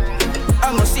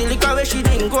 I'm a silly car where she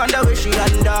drink, go under where she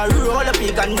under. Roll a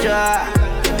big ganja.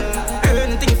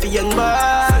 Anything for young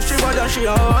boy. She bad and she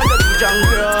all the junk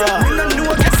girl. Me no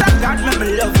know, guess I got me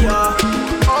love you.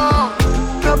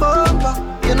 Your bumper,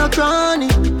 you're not crying.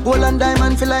 Gold and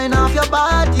diamond flying off your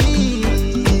body.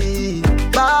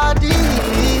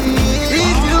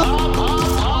 If you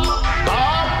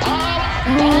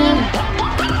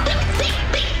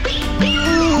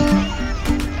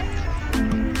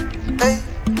Hey,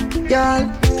 girl,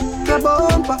 your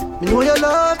bumper. Me know you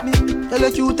love me. Tell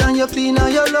you cute and you clean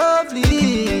and you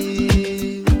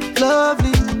lovely.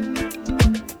 Lovely.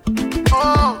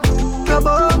 Oh, your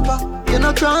bumper. You're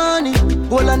not cranny.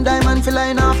 Gold and diamond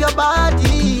flying off your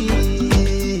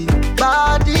body.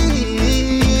 Body.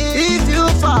 If you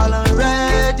fall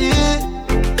already,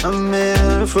 I'm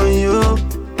here for you.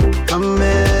 I'm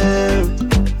here.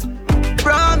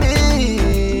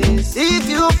 Promise. If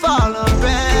you fall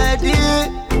already,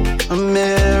 I'm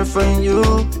here for you.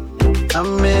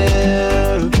 I'm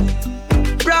here.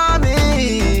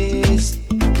 Promise.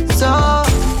 So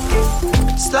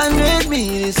stand with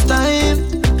me this time.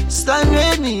 Stand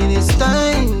with me this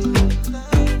time.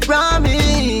 Promise.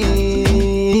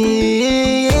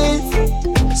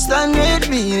 Stand with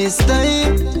me this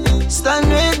time. Stand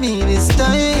with me this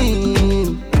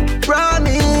time.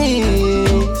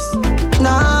 Promise.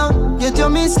 Now get your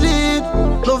mislead.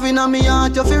 Loving on me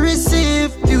heart you fi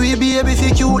receive. You will be able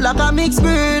to cute like a mixed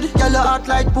breed. Girl your heart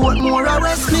like Portmore or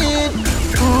Westmead.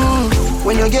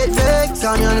 When you get vexed,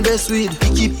 I'm on the best weed.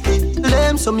 You keep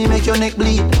lame, so me make your neck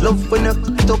bleed. Love when you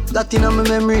top that in my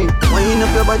memory. Wind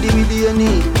up your body with your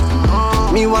knee.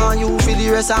 Me want you for the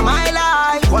rest of my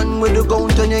life. One with the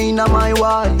count on you in my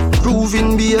wife.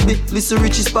 Proving baby, listen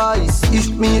Richie Spice. If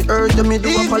me hurt you, me do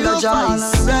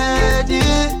apologize. If you ready,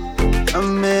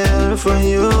 I'm here for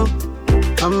you.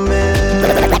 I'm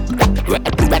here.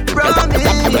 Promise.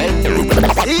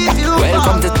 If you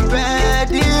fall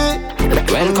ready,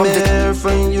 welcome I'm here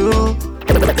for you.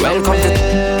 Welcome to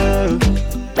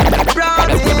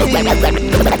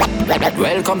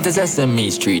Welcome to Sesame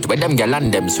Street, where them gal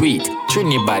and them sweet.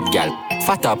 Trinidad gal,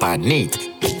 fat up and neat.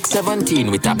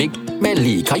 17 with a big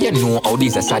belly, cause you know how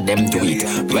these are them do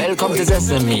it. Welcome to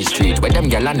Sesame Street, where them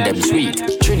gal and them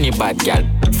sweet. Trinidad gal,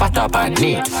 fat up and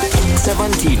neat.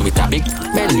 17 with a big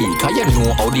belly, cause you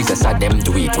know how these are them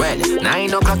do it. Well,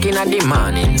 9 o'clock in the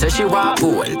morning, say she was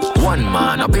cool. One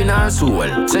man up in her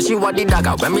soul. Say she was the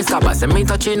dagger when me stab her, say me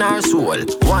touching her soul.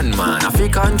 One man I feel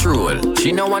control.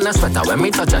 She no wanna sweater when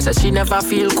me touch her, say she never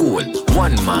feel cool.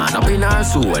 One man up in her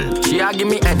soul. She a give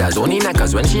me headers, only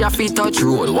neckers when she a feet touch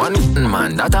roll. One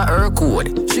man that a her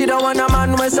code. She don't want a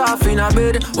man we soft in a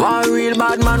bed. One real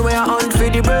bad man we a hunt for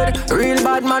the bread. Real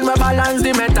bad man we balance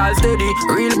the metal steady.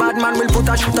 Real bad man will put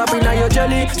a shit up in a your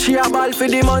jelly. She a ball for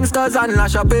the monsters and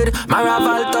lash up it.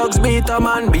 Maraval thugs beat a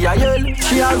man be a yell.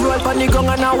 She a roll pan the gun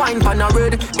and a wine pan a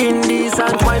red.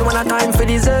 Indecent wine when a time for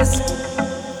the zest.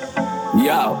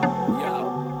 Yo,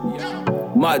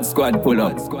 Mad Squad pull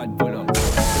up.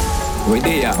 We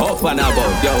there, up and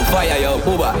about. Yo, fire, yo,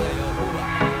 Bubba.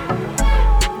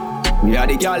 We are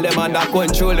the girl them under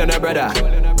control, you know, brother.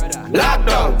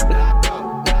 Lockdown.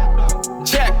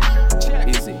 Check.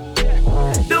 Easy.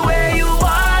 The way you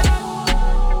walk,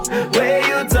 way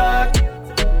you talk,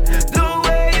 the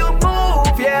way you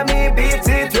move, yeah, me beat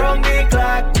it wrong the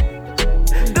clock.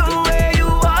 The way you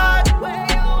walk,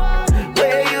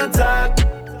 way you talk,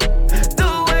 the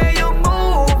way you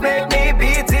move, make me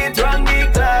beat it wrong the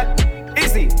clock.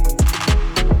 Easy.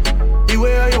 The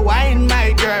way you whine,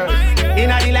 my girl,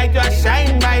 inna the light you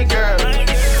shine, my girl.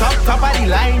 Top of the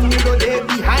line, you go there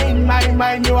behind my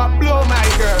mind, you a blow, my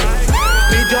girl.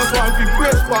 Me just want to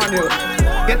press on you,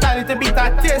 get a little bit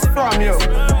of taste from you.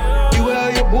 The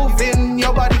way you moving,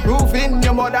 your body grooving,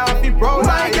 your mother have to proud.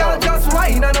 My girl just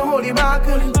whine and a holy mark.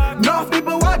 Enough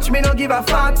people watch me, no give a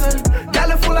fart.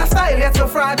 Girl full of style, yet so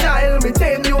fragile. Me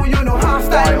tame you, you know half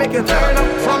style, make you turn up.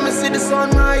 From me see the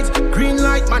sunrise, green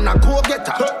light, man, I go get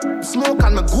her. Smoke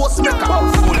and me go smack her.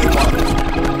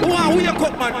 Wow, who you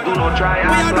cook, man? Do not try and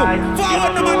slide.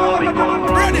 Forward, You know we come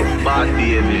from. Ready? Bad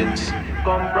Davids.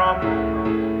 Come from.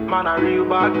 Man, a real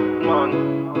bad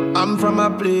man. I'm from a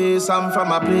place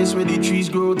where the trees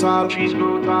grow tall.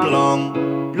 Long.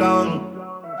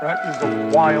 That is a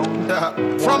wild.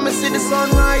 From me see the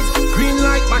sunrise, green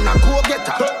light, man, I go get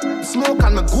her. Smoke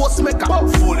and me go smack her.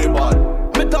 Fully bad.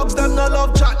 Me dogs them no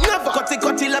love chat, never.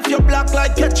 Cutty left your black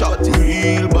like ketchup.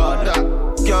 Real bad.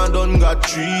 Can't done got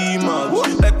 3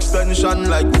 months. Extension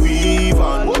like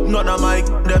weave-on. None of my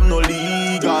them no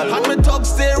legal. And me dogs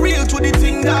stay real to the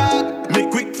thing that me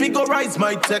quick figurize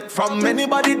my tech from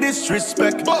anybody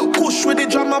disrespect. Push with the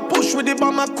drama, push with the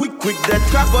bomber, quick that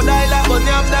crocodile but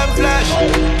they have them flesh.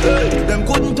 Them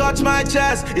couldn't touch my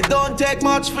chest. It don't take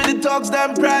much for the dogs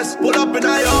them press. Pull up in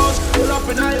a house.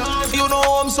 You know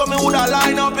home, so me woulda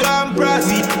line up your impress.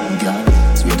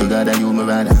 Sweet to God that you my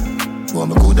brother. But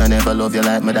me coulda never love you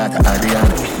like my daughter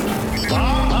Adriana.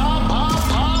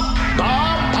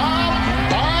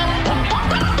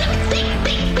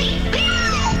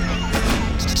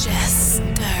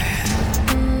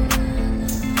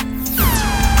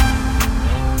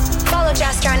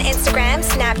 Jester on Instagram,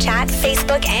 Snapchat,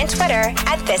 Facebook, and Twitter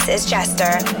at This Is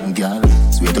Jester. Girl,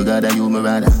 swear to God that you my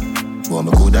rather. But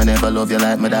me coulda never love you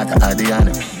like my daughter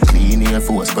Adriana. Clean Air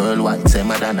Force, pearl white, say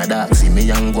Madonna dark. See me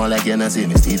young one like you know see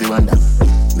me Stevie Wonder.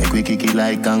 Make we kick it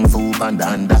like Kung Fu Panda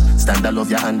under. Stand I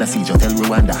love your under, siege hotel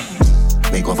Rwanda.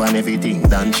 Make off on everything,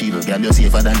 done chill. Girl, you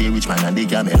safer than the rich man and the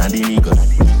camel and the nigga.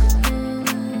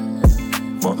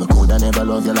 But me coulda never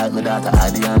love you like my daughter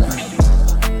Adriana.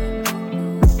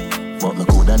 But me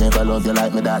coulda never love you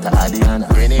like my daughter Adriana.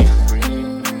 Rennie.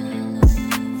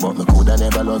 But me coulda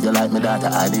never love you like my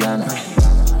daughter Adriana.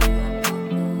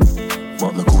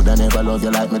 But me coulda never love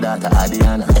you like my daughter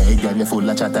Adriana. Hey girl, you full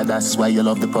of chatter, that's why you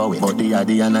love the poet. But the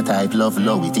Adriana type love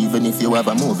low it. Even if you have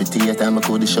a movie theater, me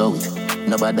coulda show it.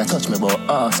 Nobody touch me,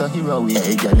 but so heroic.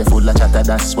 Hey girl, you full of chatter,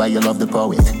 that's why you love the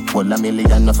poet. Well, a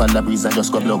million no fall a breeze and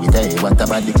just go blow it. Hey, what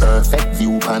about the perfect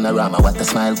view panorama? What a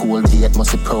smile, cool date,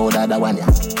 must be proud of that one, yeah.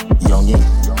 Youngin'.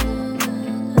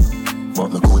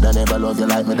 But me coulda never love you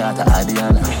like my daughter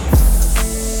Adriana.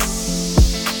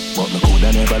 But me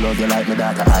coulda never love you like my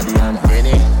daughter Adriana.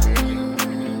 Rennie.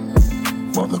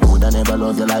 But me coulda never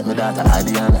love you like my daughter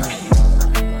Adriana.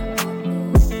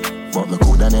 But me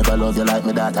coulda never love you like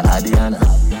my daughter Adriana.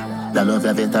 The love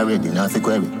you get already, nothing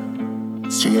query.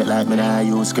 Straight like me now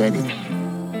use credit.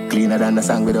 Cleaner than the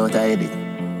song without a edit.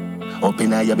 Up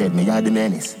in your bed, me are the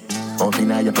menace. Up in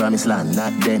your promised land,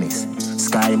 not Dennis.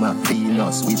 Sky map,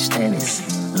 Venus, which tennis.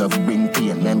 Love bring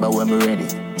pain, remember when we ready.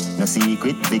 No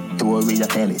secret, Victoria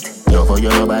tell it. Love for you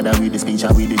no bother with the speech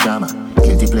and with the drama.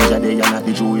 Guilty pleasure day, you're not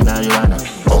the Jew in your honor.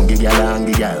 Hungry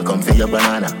girl, come for your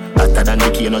banana. Hotter than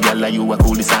the cane, no girl like you a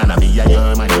cool sana. Me a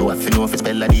your man, you have to know if it's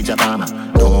spell a DJ Palmer.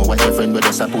 Don't watch your friend, but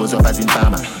just suppose up as in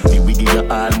farmer. Me we give you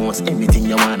almost anything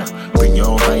you wanna. Bring you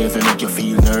over if you make you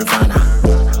feel nirvana.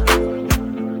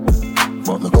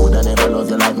 But me coulda never love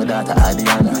you like my daughter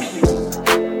Adriana.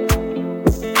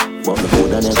 But me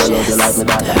coulda never love you like my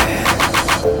daughter.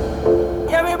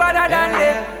 Yeah, we better than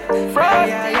them. Frost,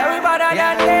 yeah, we better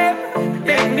than them.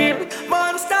 Big name,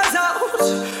 monsters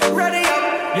out, ready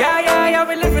up. Yeah,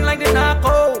 we living like the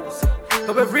narcos.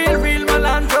 Cause we real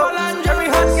Melandros. Every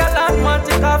hot girl and want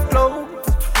to take off clothes.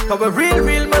 Cause we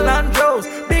real Melandros.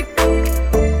 Big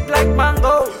like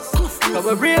mangoes. Cause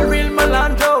we real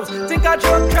Melandros. Think I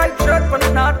joke, tried shirt when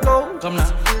it's not gold. Come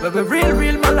now, but we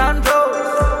real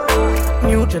Melandros.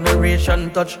 New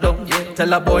generation touchdown.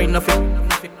 Tell a boy nothing.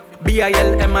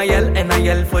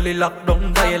 BIL, fully locked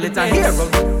down. Dial it and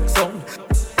hero sound.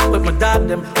 But my dad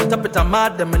them, on top it and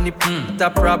mad them. And if the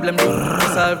problem, they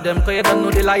solve them. Cause you don't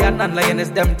know the lion and lion is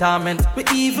them torment. We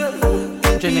evil,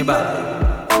 Jenny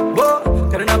bad. Whoa,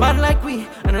 cause in a man like we,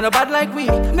 and in a bad like we.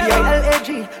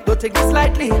 BILAG, don't take this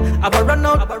lightly. I run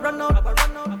out.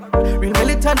 Real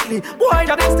militantly, boy,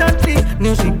 job instantly.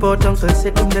 New sheep out, uncle,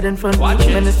 sit him dead in front. Watch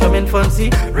it. Men is from infancy.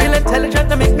 Real intelligent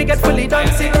to make me get fully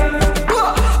dancey.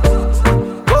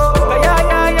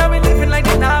 Yeah, we living like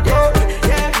the narco.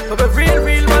 Yeah, but we're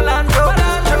real Melandro.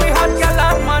 Every hot girl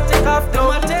and want take off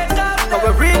though. But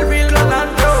we're real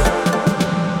Melandro.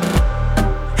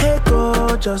 Hey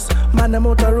gorgeous, man I'm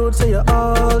out the road, say you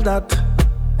all that.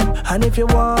 And if you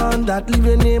want that, leave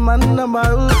your name and number,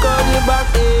 we'll call you back.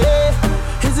 Hey,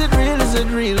 is it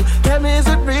real? Tell me, is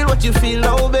it real what you feel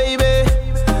now, baby?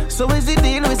 So is the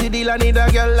deal? I need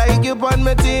a girl like you on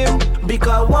my team.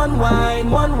 Because one wine,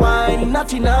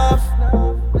 not enough.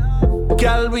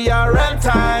 Girl, we are real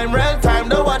time,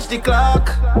 don't watch the clock.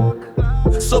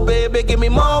 So baby, give me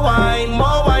more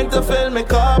wine to fill me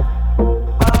cup.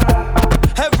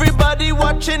 Everybody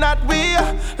watching at we,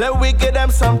 let we give them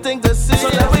something to see. So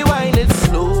let we wine it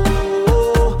slow.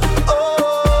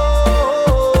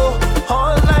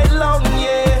 All night long,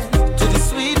 yeah. To the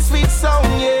sweet song,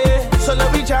 yeah. So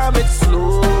let we jam it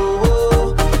slow.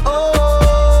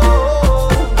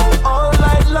 All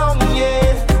night long,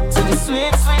 yeah. To the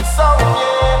sweet song,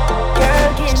 yeah.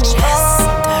 Girl, give me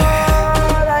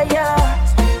all I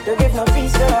don't give no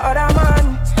peace to the other man.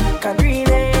 Can't breathe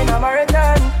in a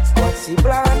marathon. What's the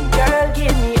plan? Girl,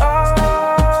 give me all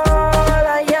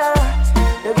I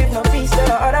don't give no peace to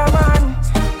the other man.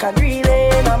 Can't breathe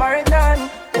in a marathon.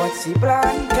 What's the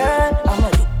plan? Girl, I'ma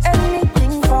do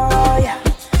anything for ya.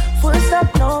 Full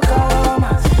stop, no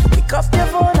commas. Pick up your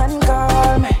phone and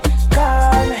call me.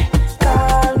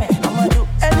 I'ma do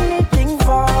anything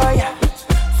for ya.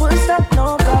 Full stop,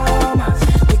 no commas.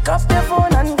 Pick up your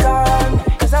phone and call me.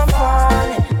 Cause I'm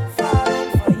falling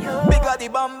for you. Bigger the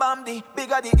bam,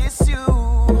 bigger the issue.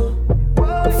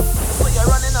 So you're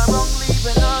running around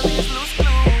leaving all these loose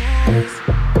clues.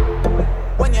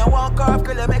 When you walk off,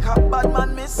 girl, you make a bad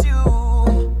man miss you.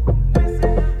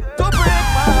 To break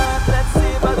my heart, let's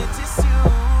save all the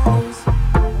tissues.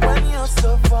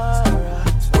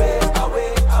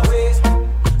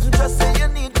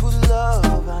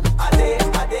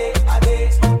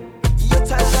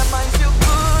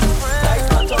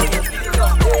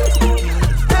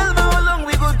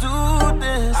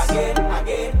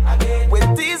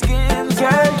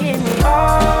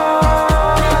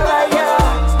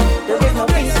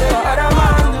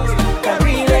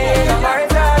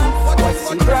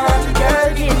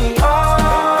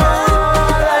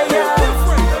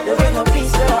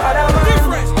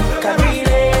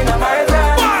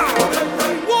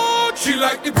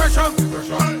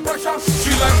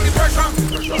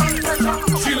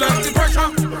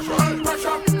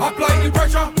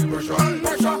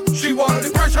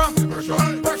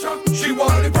 pressure. She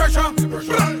want the pressure.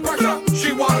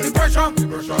 She want the pressure.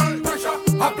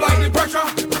 Apply the pressure.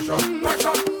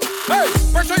 Hey,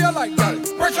 pressure you like, girl.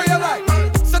 Pressure you like.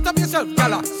 Set up yourself,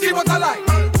 gala. See what I like.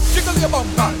 Jiggle your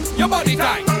bumper, your body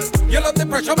tight. You love the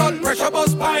pressure, but pressure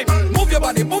bust pipe. Move your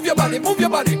body, move your body, move your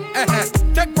body.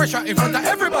 Take pressure in front of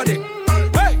everybody.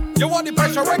 Hey, you want the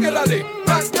pressure regularly.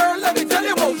 That girl, let me tell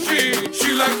you about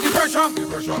she like the pressure.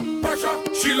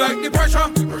 She like the pressure.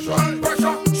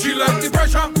 She like the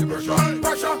pressure.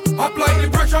 Apply the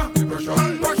pressure.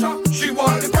 She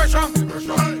want the pressure.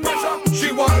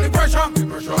 She want the pressure.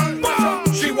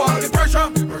 She want the pressure.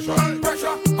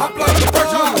 Apply the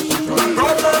pressure.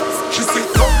 She sit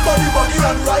down on the body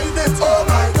and ride it. Oh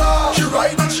my God. She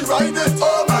ride it.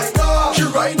 Oh my God. She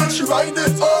ride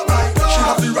it. Oh my God. She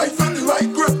have the right foot, the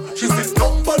right grip. She sit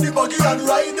down on the buggy and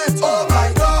ride it. Oh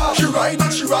my God. She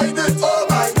ride it. Oh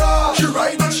my God. She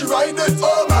ride it.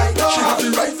 Oh my God. She have the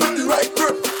right foot, the right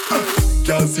grip.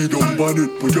 Can't sit down on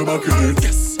it, put your back in it.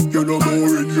 Yes. You're not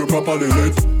going, you're properly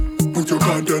lit. Put your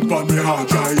content on me hard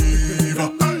drive.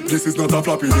 This is not a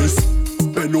floppiness.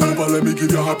 Bend over, let me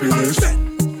give you happiness.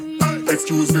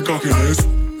 Excuse me cockiness.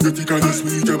 You think I just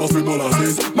sweet, you must be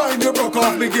molasses. Mind you broke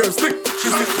off me gear stick. She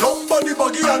sit down on the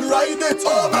buggy and ride it.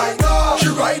 Oh my God. She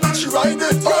ride it.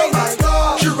 Oh my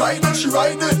God. She ride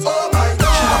it. Oh my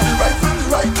God. She have the right foot, the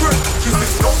right grip. She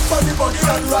sit down on the buggy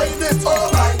and ride it. Oh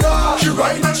my God. She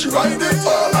ride it.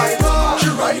 Oh my God. She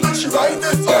ride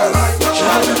it. Oh my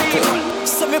God.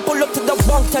 So me pull up to the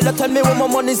bank, tell me where my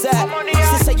money's at.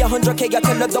 She say 100K, I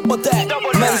tell her double that.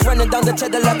 Men's running down the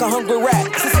cheddar like a hungry rat.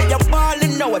 She say you're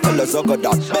ballin', now I tell her so good.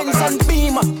 Benz and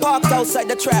Beamer parked outside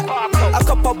the trap. A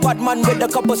couple bad man with a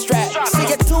couple straps. See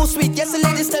you too sweet, yes the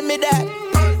ladies tell me that.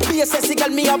 BSS girl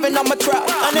me having on my trap.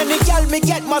 And any girl me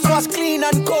get must wash clean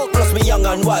and cold. Plus me young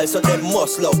and wild, so them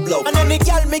must love blow. And any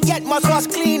girl me get must wash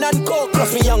clean and cold.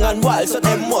 Plus me young and wild, so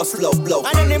them must love blow.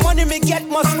 And any money me get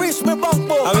must reach me bank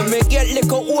book. And when me get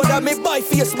liquor order me buy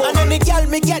Facebook. And any girl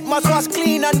me get must wash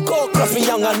clean and cold. Plus me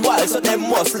young and wild, so them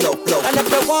must love blow. And if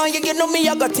they want you know me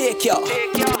I gotta take you.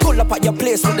 Pull up at your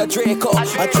place with a Draco.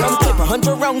 A drum clip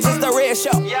 100 rounds is the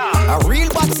ratio. A real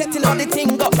bad setting on the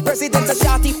thing up. President's a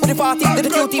shotty for the party, the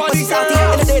cutie. In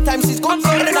the daytime she's good,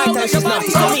 in the nighttime she's naughty.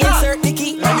 So me insert the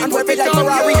key and whip it like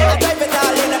Ferrari. I drive it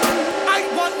all in. I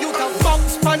want you to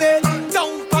bounce on it,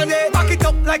 down on it. Back it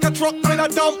up like a truck with a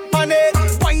dump on it.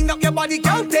 Wind up your body,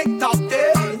 girl, take top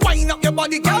there. Wind up your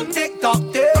body, girl, take top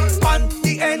there. On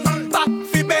the end, back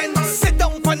fi bend. Sit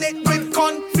down on it with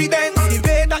confidence. The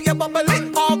way that you bubble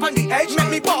it up on the edge, make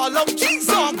me ball out cheese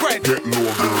on bread. Get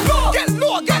low, girl. Get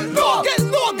low, get low, get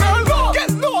low, girl. Get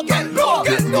low, get low,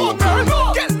 get low, girl.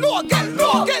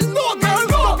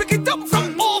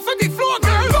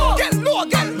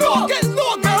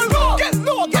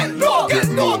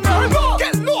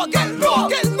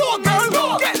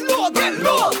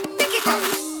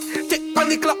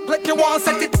 Like you want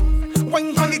set it,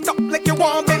 wine on it up like you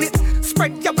want bend it.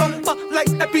 Spread your bumper like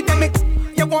epidemic.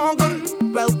 You want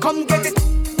good, well come get it.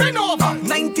 Bend over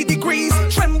 90 degrees,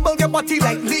 tremble your body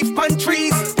like leaf pan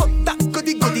trees. Put that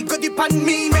goody pan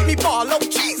me, make me ball out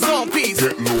cheese on peas.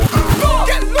 Get low, girl.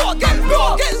 Get low, get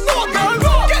low, get low,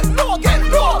 girl. Get low, get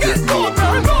low, get low,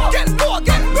 girl. Get low,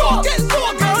 get low, get low,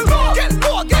 girl. Get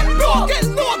low, get low, get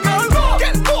low, girl. Get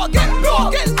low, get low,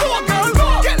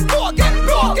 get low, girl. Get low, get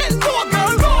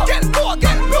low, get low, girl. Get low,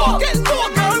 get low, get low,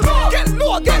 girl. Get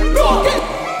low, get low, get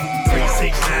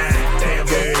 369, damn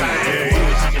good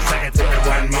time. Just second to me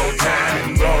one more time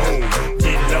and go.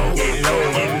 Get low, get low,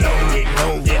 get low,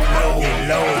 get low, get low, get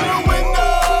low. To the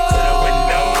window, to the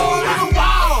window, to the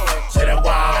wall, to the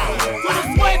wall. To the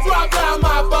sweat drop down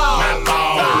my ball. My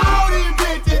ball. All these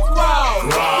bitches raw.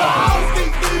 Raw.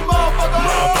 These motherfuckers.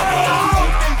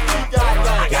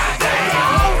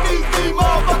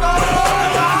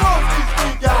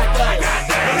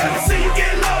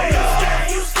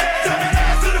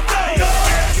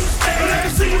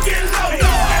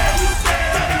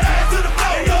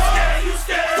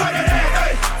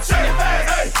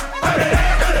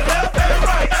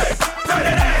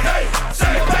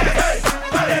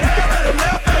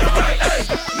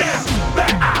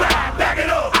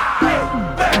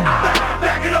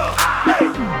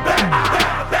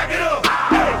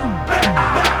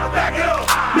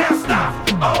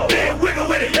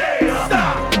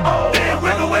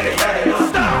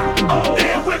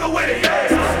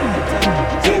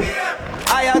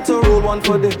 One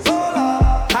for this.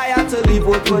 I had to leave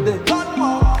work for this.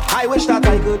 I wish that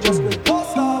I could just be.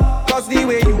 Cause the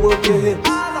way you work your hips.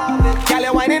 Girl,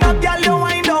 you winding up, girl, you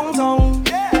wind downtown.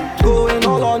 Going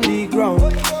all on the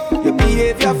ground. Your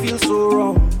behavior feels so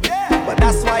wrong. But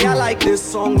that's why I like this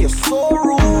song, you're so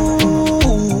rude.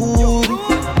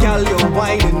 Girl, you're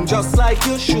whining just like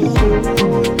you should.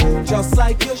 Just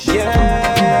like you should.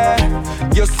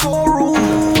 Yeah, you're so rude.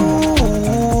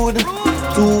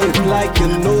 Do it like you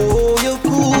know you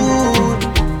could.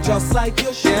 Just like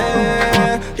you should.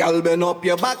 Yeah, girl, bend up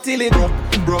your back till it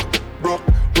broke.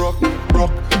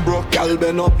 Girl,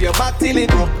 bend up your back till it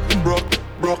broke.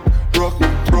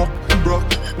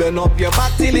 Bend up your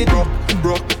back till it broke.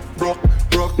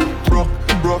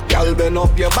 Girl, bend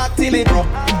up your back till it broke.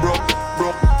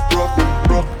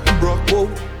 Whoa.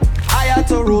 I had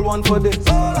to roll one for this.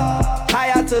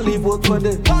 I had to leave work for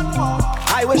this.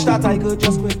 I wish that I could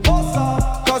just quit.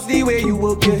 Cause the way you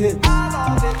work your hit.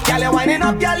 Girl, you winding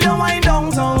up, girl, you wind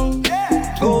downtown.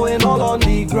 Going all on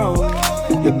the ground.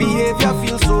 Your behavior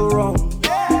feels so wrong.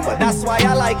 But that's why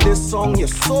I like this song. You're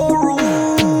so rude.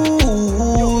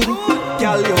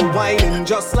 Girl, you're whining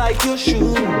just like you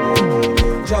should.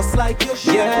 Just like you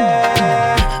should.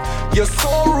 Yeah, you're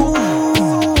so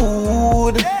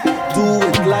rude. Do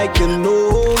it like you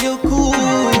know you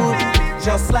could.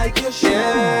 Just like you should.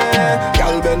 Yeah,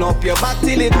 girl, bend up your back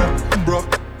till it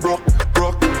broke.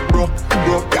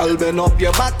 Girl, bend up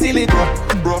your back till it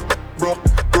broke.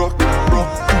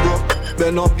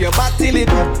 Bend up your back till it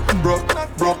broke.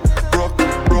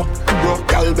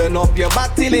 Girl, bend up your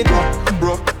back till it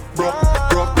broke.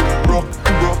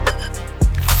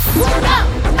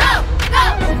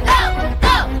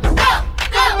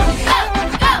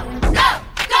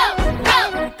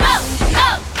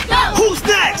 Who's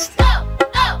next?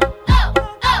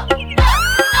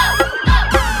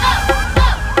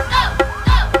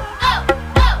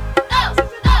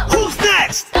 Who's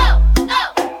next?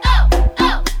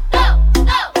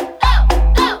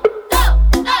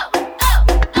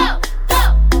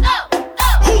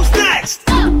 Who's next?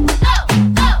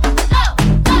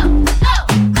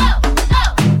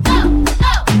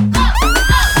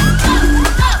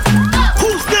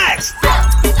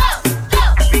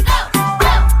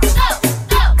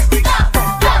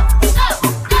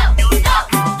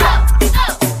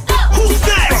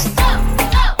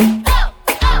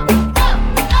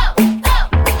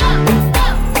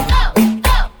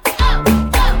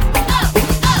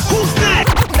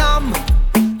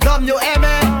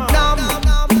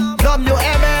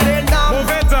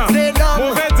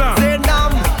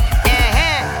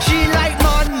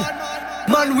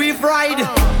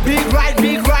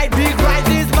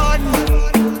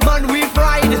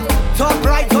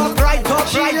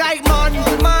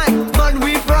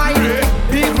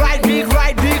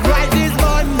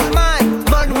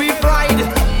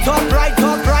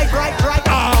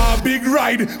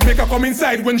 Make her come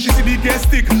inside when she see the gas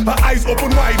stick. Her eyes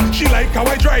open wide. She like how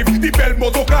I drive the bell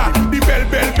motor car. The bell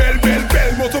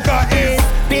motor car is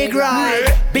big ride.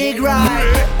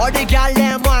 All the girl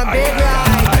them want big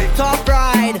ride. Top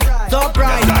ride.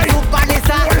 Super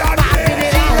Nessa.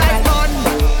 She like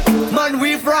man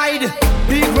we ride.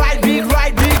 Big ride. This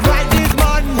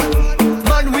man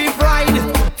we ride.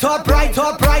 Top ride.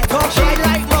 She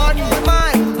like man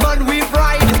we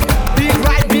ride. Big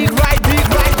ride.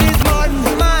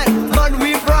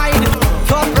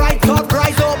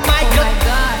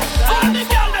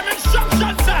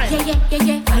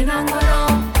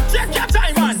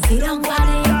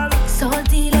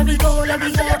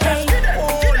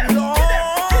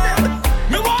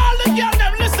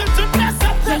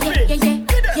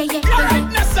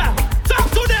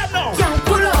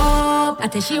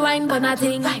 She wine but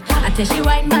nothing. I tell she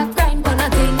wine back, grind but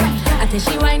nothing. I tell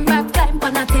she wine back, climb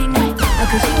but nothing. I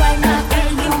tell she wine back, hey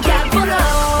you can't pull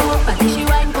up. I tell she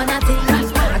wine but nothing.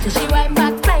 I tell she wine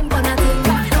back, climb but nothing.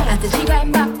 I tell she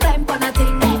wine back, climb but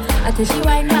nothing. I tell she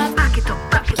wine back, back it up.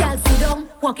 Girl sit down,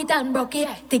 walk it and broke it,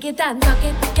 take it and tuck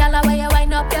it. Girl away you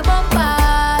wine up your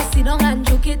bumper. Sit down and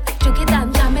juke it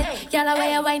and jam it. Girl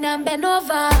away you wine and bend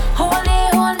over. Whole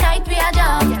night we are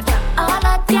jam. All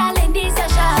that girl in this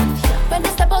session. When they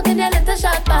step out in their little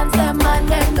short pants, them man,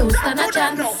 them don't stand a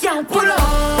chance. Y'all pull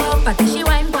up. I tell she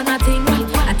wine for nothing.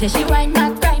 I tell she wine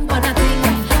back, grind for nothing.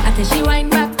 I tell she wine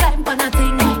back, climb for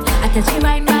nothing. I tell she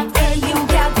wine back, hey you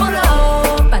girl pull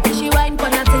up. I tell she wine for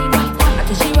nothing. I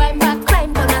tell she wine back,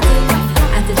 climb for nothing.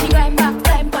 I tell she wine back,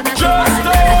 climb for nothing.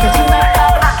 I tell she wine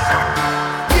back.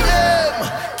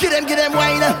 Get them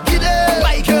wine. Get them.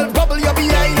 My girl, bubble your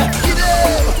behind. Get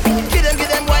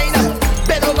them wine.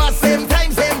 Bend over same time.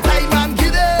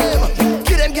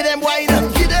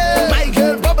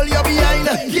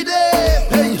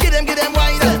 Get them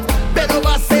wine, bend over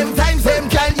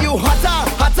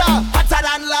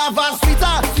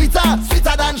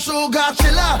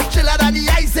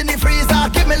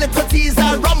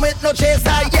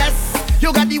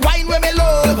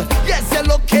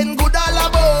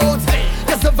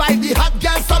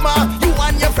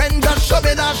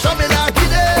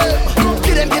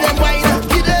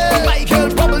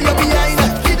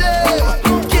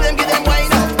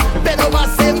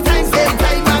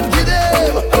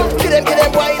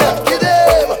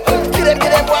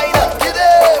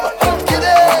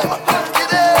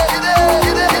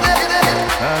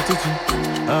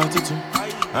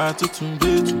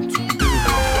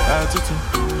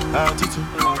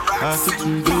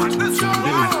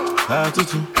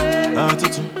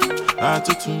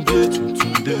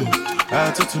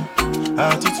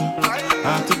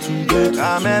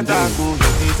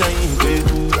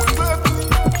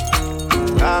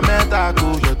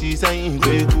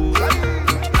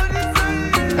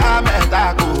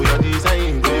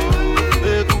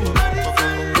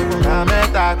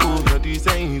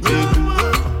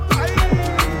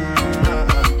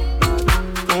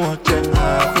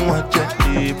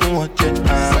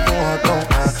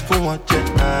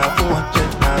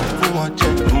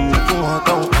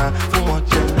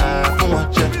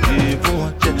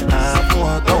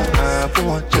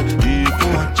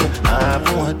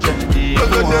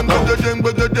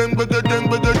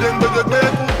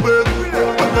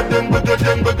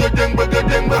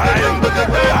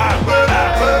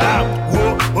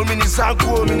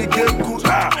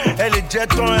Elle est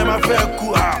jeton, elle m'a fait un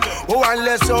coup. Oh, elle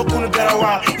laisse au coup de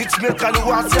Garawa. It's me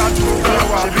Kaluwa, c'est à tout le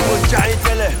Garawa. J'ai vu mon giant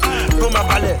télé, pour ma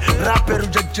balai. Rapper ou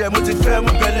j'ai mon petit fait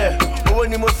mon belé. Oh,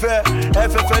 ni me fait,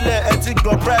 elle fait fêlé. Elle dit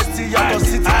go presti, y'a ton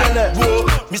site télé. Wow,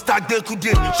 Mr.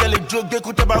 Découdé, j'ai les jokes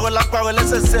d'écouter parole la parole,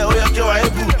 c'est oh, y'a qui va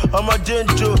vous. Oh, my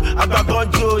Joe, Abba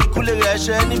Gonjo, il coule les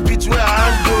j'ai any beat where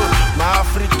I do. My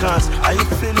Africans, are you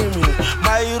feeling me?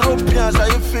 My Europeans, are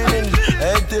you feeling me?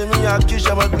 Hey, tell me, I kiss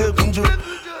my good kunju.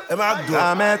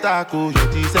 Kametako, yo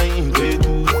ti saying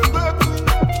beku.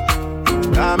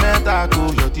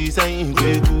 Kametako, yo ti saying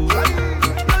beku.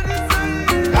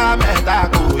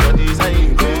 Kametako, yo ti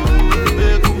saying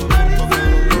beku.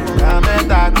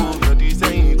 Kametako, yo ti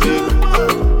saying beku.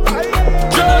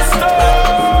 Just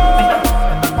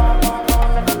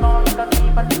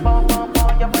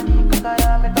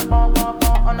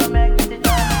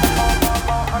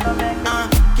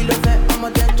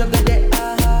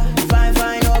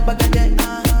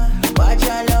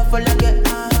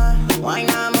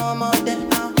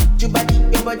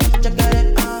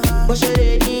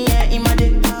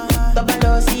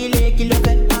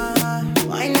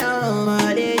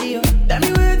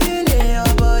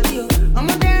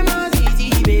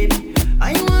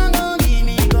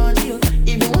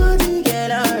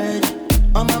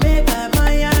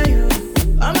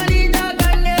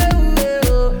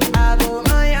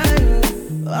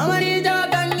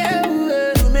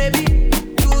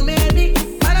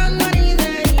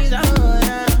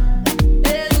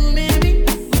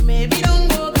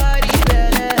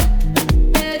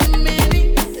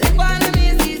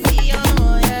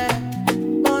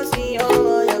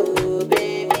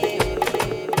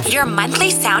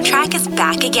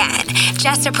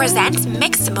Jester presents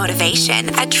Mixed Motivation,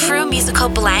 a true musical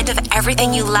blend of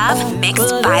everything you love mixed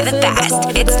by the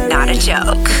best. It's not a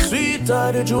joke. Sweet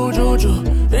are the juju,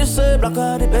 it's a black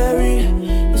are the berry.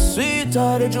 Sweet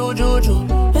are the juju,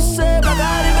 it's a black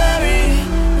are the berry.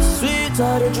 Sweet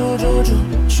are the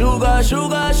juju, sugar,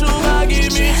 sugar, sugar,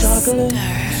 give me chocolate.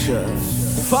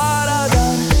 Father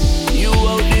God, you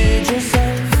outdid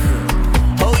yourself.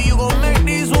 How you gon' make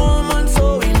these women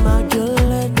so immaculate?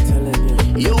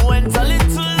 You went a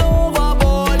little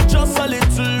overboard, just a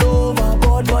little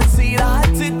overboard. But see, the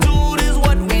attitude is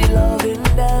what we love in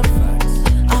them.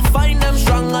 I find them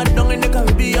stronger down in the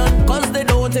Caribbean, cause they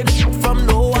don't take shit from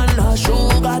no one.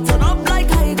 Sugar turn up like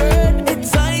high grade, it's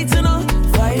tight enough,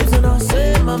 vibes enough.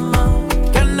 Say mama,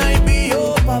 can I be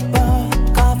your papa?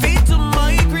 Coffee to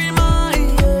my creamer,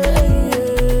 yeah,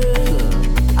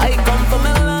 yeah. I come from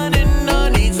a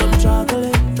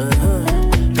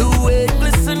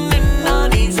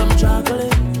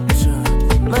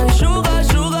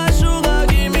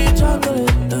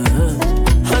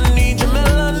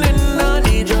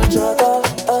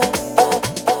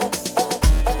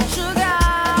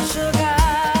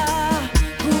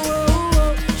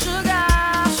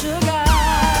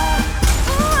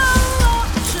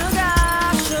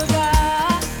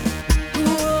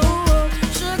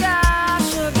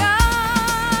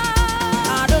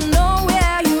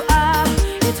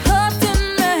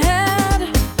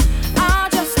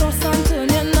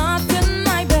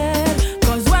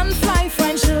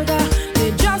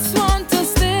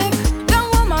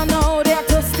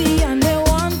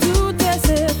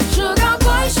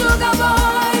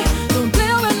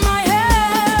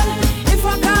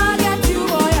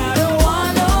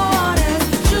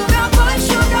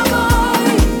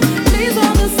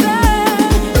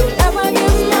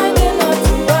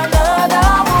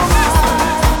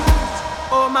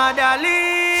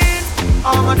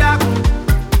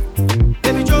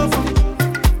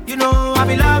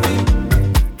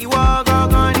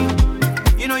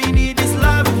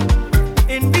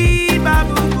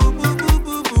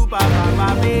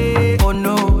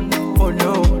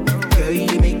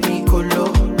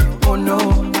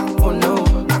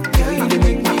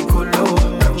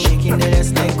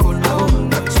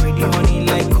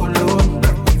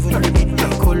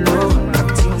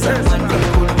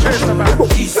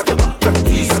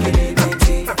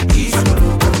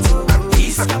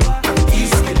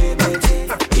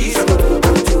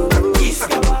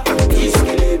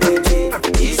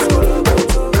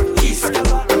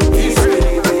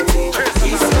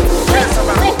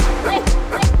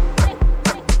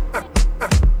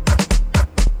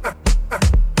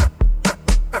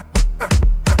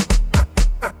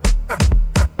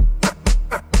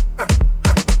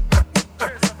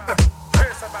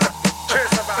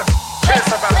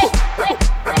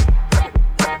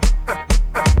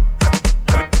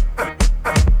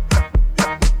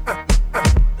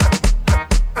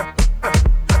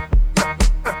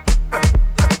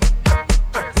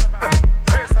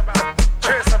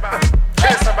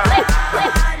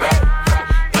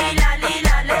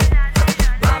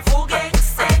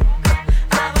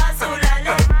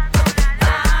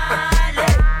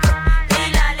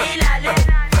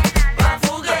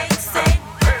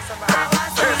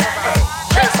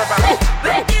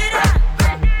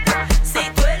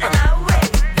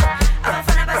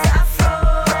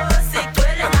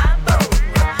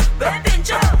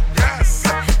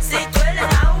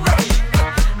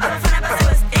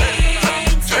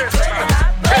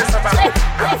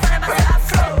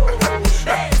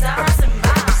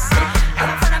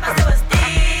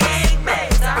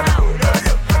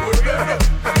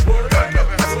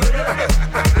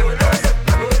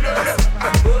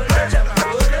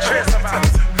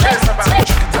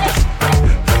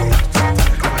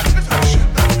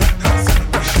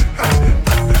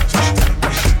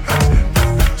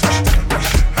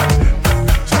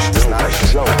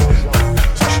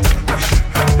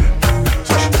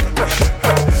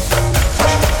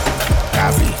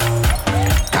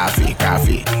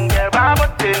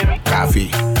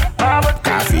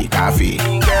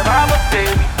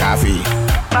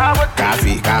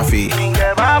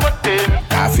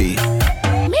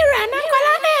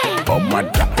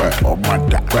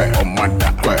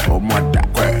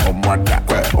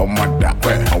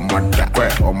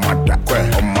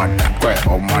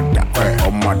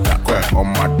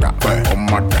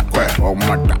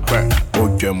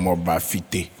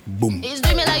Boom. It's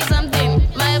dreaming like something.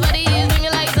 My body is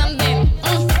dreaming like something.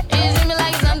 It's dreaming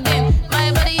like something.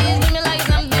 My body is dreaming like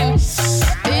something. It's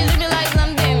dreaming like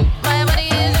something. My body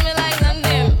is dreaming like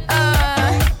something.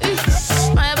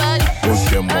 My body.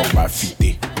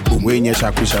 Boom. When you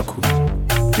shaku shaku.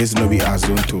 This no be our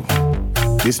zone too.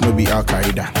 This no be Al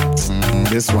Qaeda.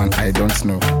 This one I don't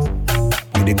know.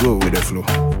 We dey go with the flow.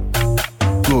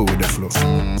 Go with the flow.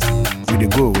 We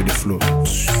dey go with the flow.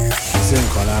 Same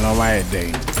color on my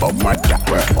day. Oh my da,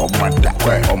 oh my da,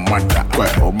 oh my da, oh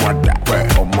my da, oh my da,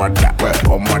 oh my da,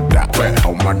 oh my da, oh my da, oh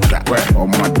my da, oh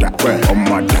my da, oh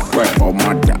my da, oh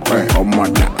my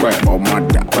da, oh my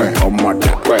da, oh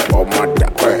my da,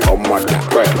 oh my da,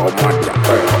 oh my da.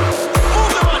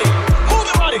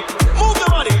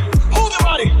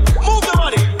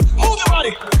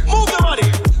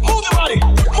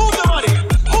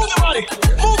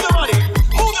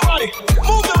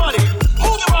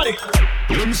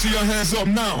 See your hands up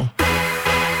now.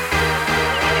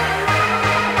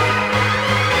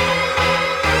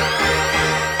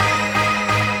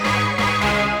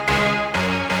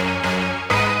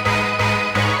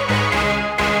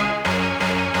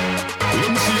 Let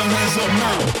me see your hands up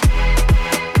now.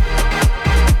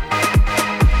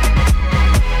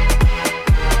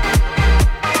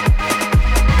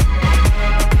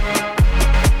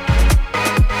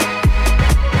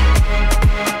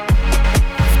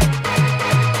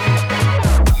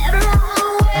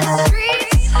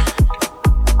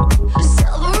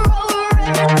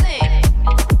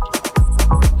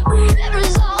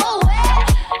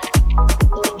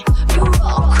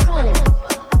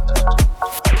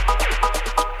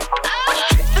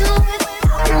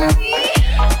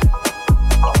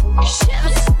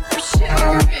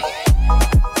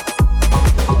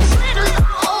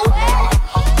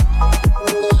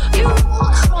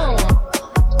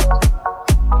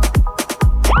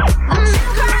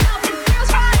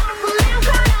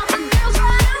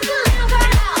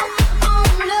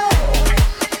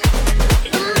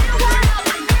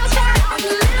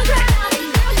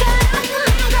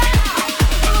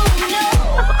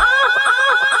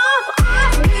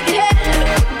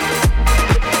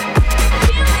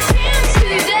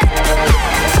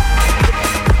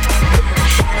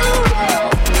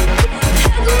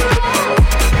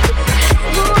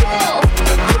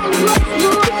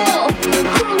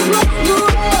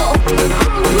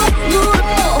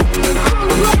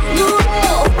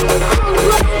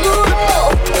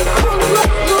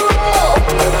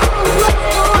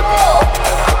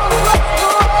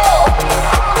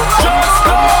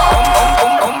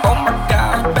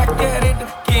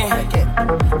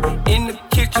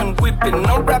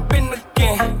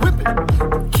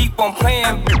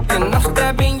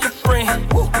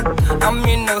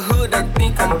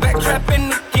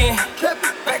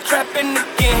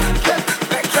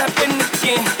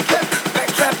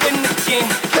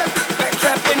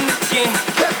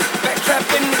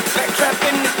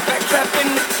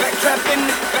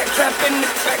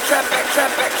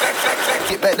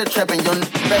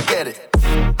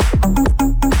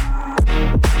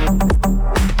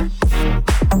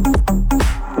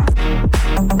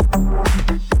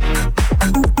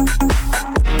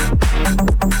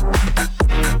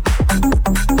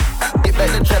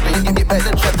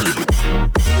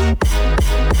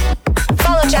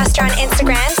 Follow Jester on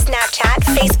Instagram, Snapchat,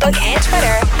 Facebook, and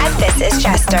Twitter at This Is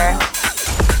Jester.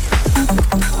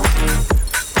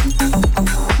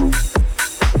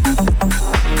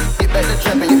 Get back to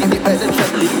trapping, get back to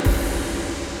trapping.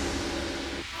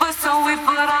 So we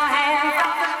put our hands up.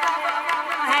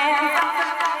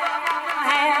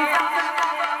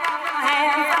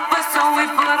 So we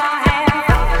put our hands.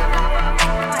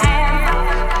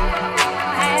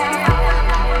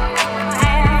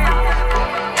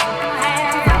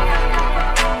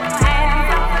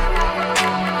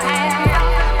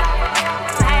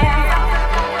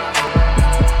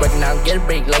 Get a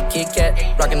break like Kit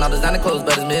Kat. Rockin' all designer clothes,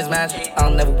 but it's mismatched. I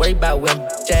don't never worry about when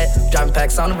chat. Driving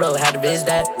packs on the road, had to bitch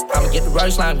that. I'ma get the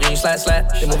rush line, green slap.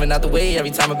 They moving out the way every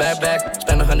time I back.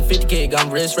 Spend 150K, gon'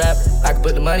 wrist wrap. I can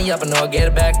put the money up, I know I'll get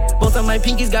it back. Both of my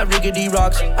pinkies got rickety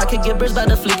rocks. I could get birds by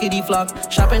the flickety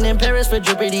flop. Shopping in Paris for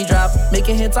drippity drop.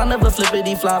 Making hits, I'll never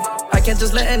flippity flop. I I can't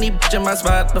just let any bitch in my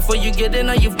spot. Before you get in,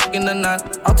 are you fucking or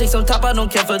not? I'll take some top, I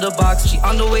don't care for the box. She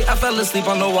on the way, I fell asleep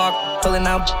on the walk. Pulling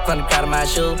out from the crowd of my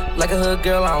shoe. Like a hood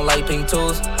girl, I don't like pink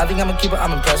tools. I think I'm a keeper,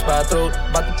 I'm impressed by her throat.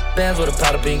 Bought the bands with a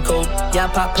powder pink coat. Yeah, I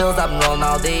pop pills, I've been rolling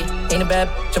all day. Ain't a bad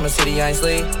bitch, I'm a city, I ain't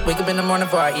slay. Wake up in the morning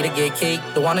before I eat a get cake.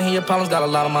 Don't wanna hear your problems, got a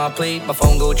lot on my plate. My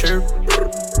phone go chirp.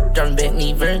 Driving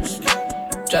Bentley verse.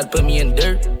 Tried to put me in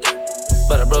dirt,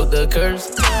 but I broke the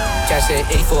curse. Cash said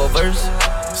 84 verse.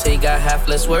 Say you got half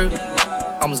less work.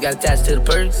 Almost got attached to the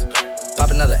perks.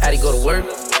 Pop another Addy, go to work.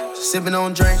 Sipping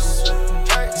on drinks.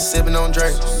 Sipping on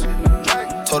drinks.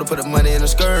 Told her put the money in the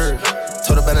skirt.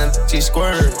 Told her banana she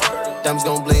squirt. Diamonds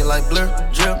gon' bling like blur.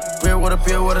 Drip. Pier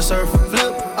with a surf.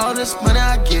 Flip. All this money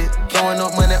I get. Throwing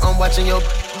up money, I'm watching your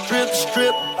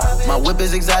strip. My whip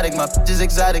is exotic, my bitch is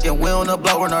exotic, and we on the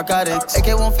block with narcotics. AK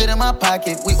won't fit in my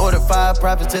pocket. We ordered 5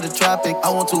 profits to the tropic. I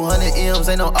want 200 M's,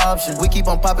 ain't no option. We keep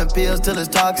on popping pills till it's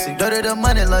toxic. Dirty the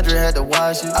money, laundry had to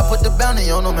wash it. I put the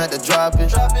bounty on them, had to drop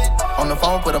it. On the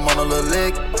phone, put them on a little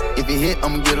lick. If he hit,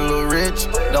 I'ma get a little rich.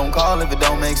 Don't call if it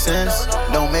don't make sense.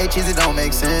 Don't make cheese, it don't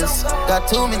make sense. Got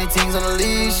too many teams on the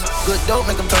leash. Good dope,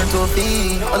 make them turn to a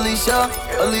fiend. Alicia,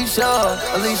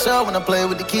 when I play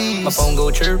with the keys. My phone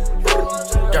go chirp.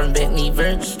 Driving Bentley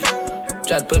verse.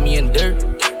 Tried to put me in dirt,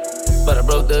 but I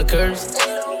broke the curse.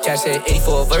 Cash said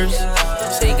 84 verse.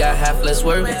 Say you got half less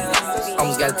work.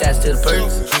 Almost got attached to the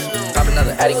perks. Pop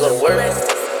another Addy, go to work.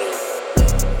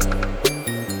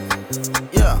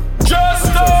 Yeah.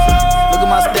 Look at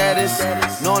my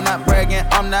status. No, I'm not bragging,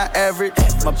 I'm not average.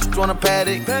 My bitch on a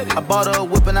paddock. I bought her a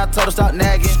whip and I told her stop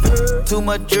nagging. Too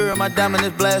much jewelry, my diamond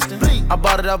is blasting. I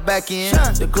bought it out back in.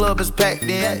 The club is packed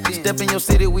in. Step in your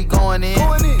city, we going in.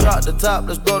 Drop the top,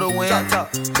 let's go to win.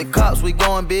 The cops, we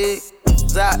going big.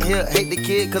 Out here, hate the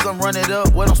kid, cause I'm running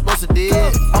up what I'm supposed to do.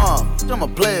 I'm a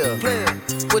player.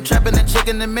 Quit trapping and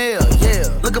checking the mail, yeah.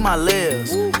 Look at my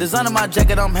legs. Designer my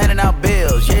jacket, I'm handing out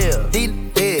bills, yeah.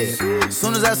 Dead.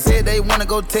 Soon as I said they wanna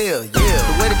go tell, yeah.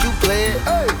 The way that you play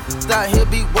it, start here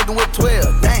be working with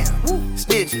 12, damn.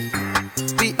 Snitching,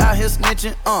 be out here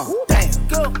snitching, damn.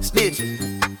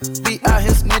 Snitching, be out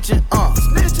here snitching,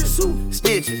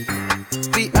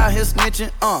 snitching, be out here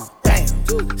snitching, damn.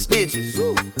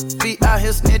 Snitching, be out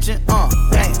here snitching,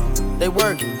 damn. They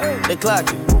working, they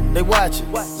clocking, they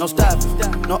watching, no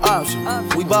stopping, no option.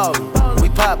 We ballin', we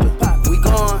poppin', we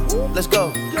going, let's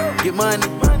go. Get money,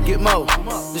 get more.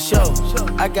 The show,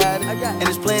 I got it, and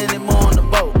it's playing it more on the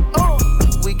boat.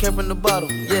 We came from the bottom,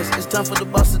 yes, it's time for the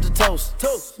boss of the toast.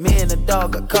 Me and the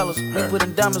dog got colors, we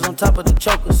putting diamonds on top of the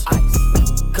chokers.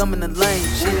 Come in the lane,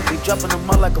 shit, we dropping them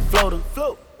all like a floater.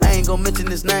 I ain't gon'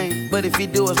 mention his name, but if he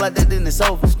do us like that, then it's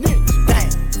over. Damn,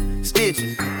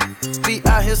 snitching, be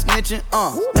out here snitching,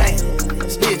 damn,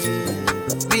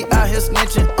 snitching, be out here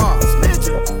snitching,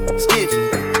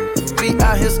 snitching, be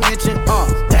out here snitching,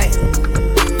 damn.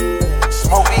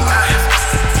 Smoke me out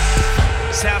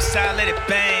here. Southside let it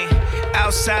bang,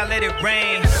 outside let it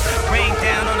rain. Rain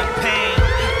down on the pain,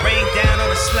 rain down on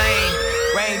the slain.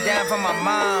 Rain down from my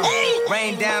mom,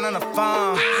 rain down on the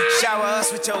farm. Shower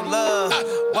us with your love,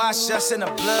 wash us in the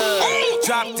blood.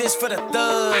 Drop this for the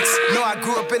thugs, know I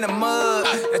grew up in the mud.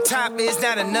 The top is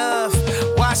not enough,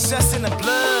 wash us in the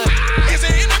blood. Is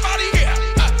there anybody here?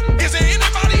 Is there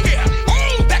anybody here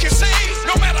that can say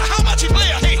no matter how much you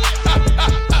play? Hey,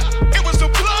 it was the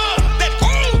blood that,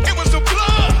 it was the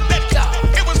blood that,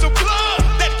 it was the blood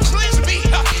that cleansed me.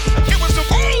 It was the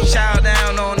blood. Shower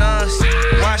down on us,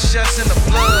 wash us in the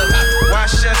blood,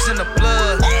 wash us in the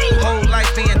blood. Whole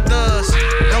life being thugs,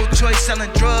 no choice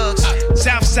selling drugs.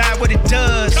 Southside what it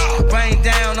does, rain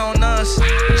down on us.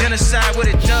 Genocide what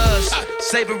it does,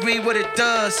 slavery what it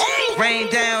does. Rain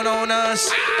down on us,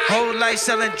 whole life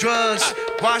selling drugs.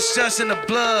 Wash us in the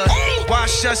blood,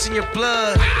 wash us in your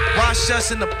blood, wash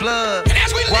us in the blood,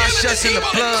 wash us in the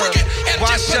blood,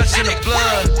 wash us in the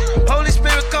blood. Holy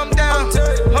Spirit come down,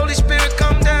 Holy Spirit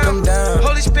come down,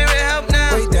 Holy Spirit help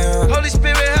now, Holy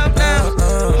Spirit help now,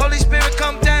 Holy Spirit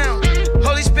come down,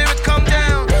 Holy Spirit come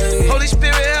down, Holy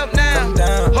Spirit help now,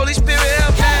 Holy Spirit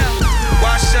help now.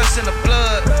 Wash us in the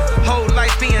blood, whole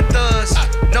life being thugs,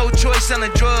 no choice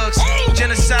selling drugs.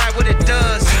 Genocide what it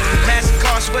does, mass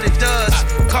cost what it does,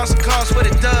 cost what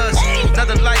it does.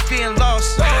 Another life being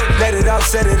lost. Let it out,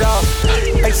 set it off.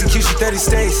 Execution 30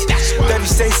 states, 30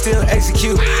 states still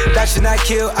execute. That should not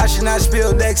kill, I should not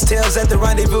spill. Next tails at the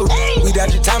rendezvous. We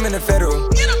dodge your time in the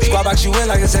federal. Squad box you in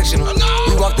like a sectional.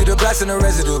 We walk through the blast in the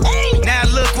residue. Now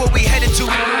look what we headed to.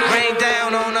 Rain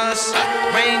down on us,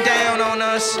 rain down on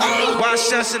us.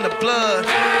 Wash us in the blood,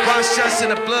 wash us in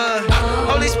the blood.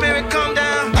 Holy Spirit come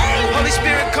down, Holy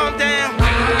Spirit come down.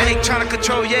 And they trying to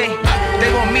control, yeah.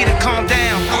 They want me to calm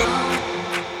down.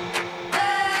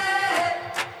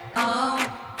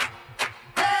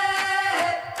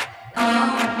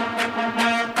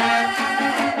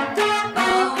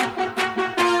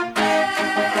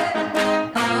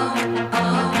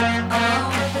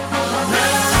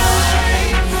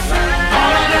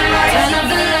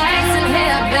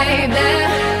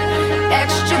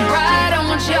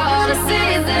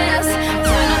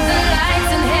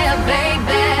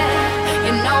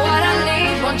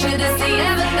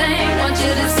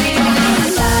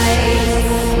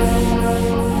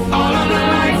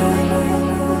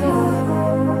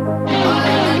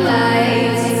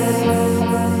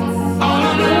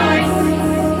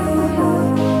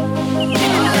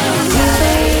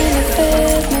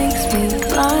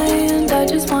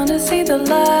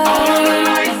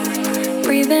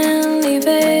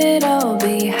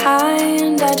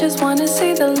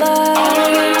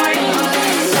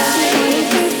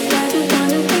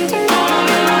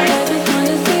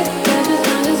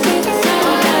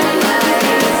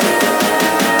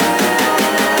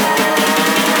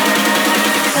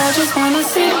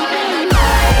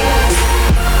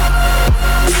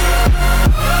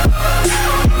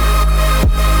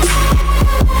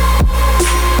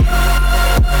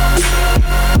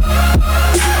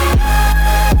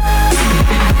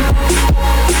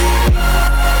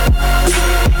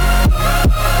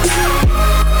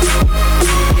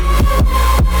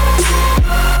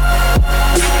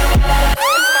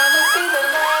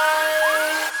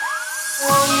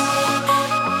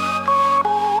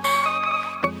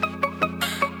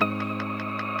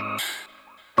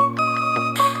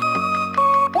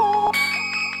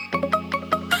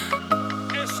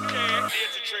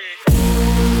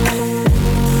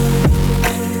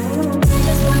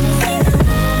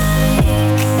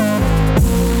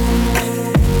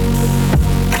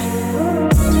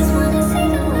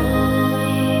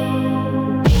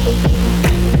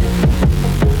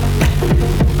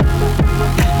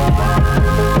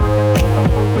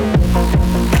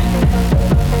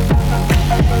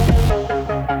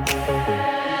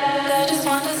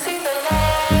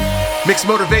 Mixed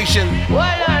Motivation.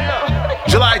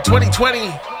 July 2020.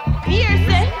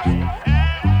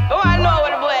 Oh, I know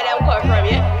where the boy that come from,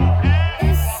 yeah?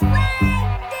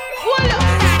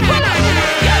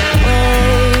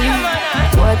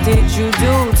 What did you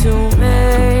do to me?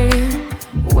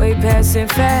 Way past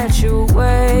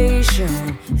infatuation.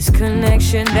 This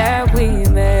connection that we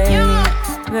made.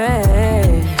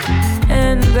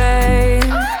 And babe,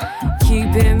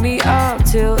 keeping me up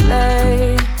till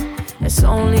late. It's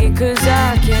only cause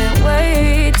I can't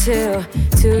wait till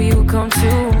you come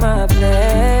to my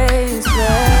place,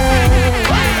 babe.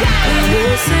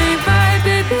 This ain't right,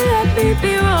 baby, let me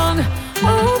be wrong.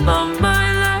 Oh, my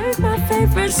mind like my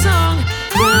favorite song.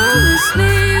 Promise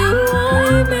me you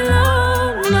won't leave me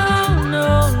alone, no.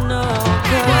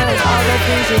 Cause all the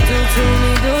things you do to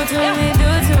me,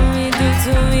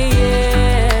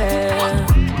 yeah.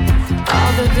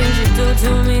 All the things you do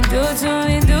to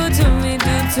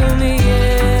me,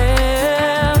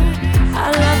 yeah. I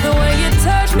love the way you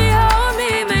touch me, hold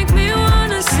me, make me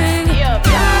wanna sing.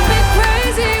 Drive me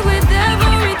crazy with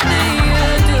everything you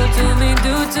do to me,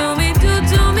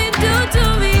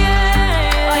 yeah.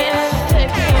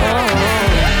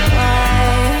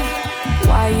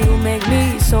 Why you make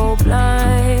me so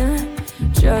blind?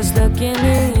 Just looking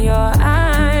in your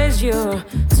eyes, you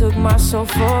took my soul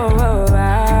for a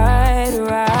ride.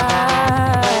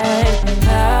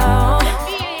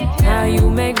 Now you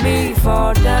make me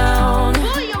fall down,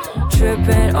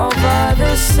 tripping over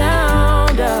the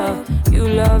sound of you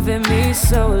loving me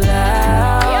so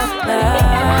loud.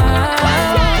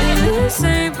 This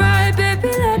ain't right, baby,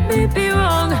 let me be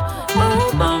wrong.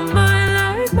 Oh, my mind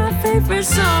like my favorite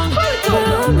song.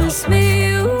 Promise me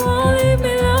you won't leave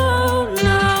me alone,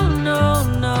 no.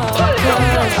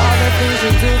 Cause all the things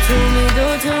you do to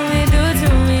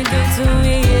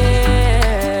me,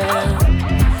 yeah.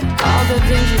 All the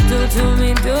things you do to me,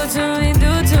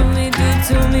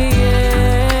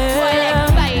 yeah.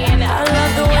 I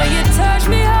love the way you touch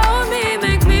me, hold me,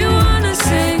 make me wanna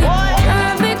sing.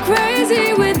 Drive me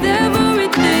crazy with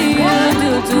everything you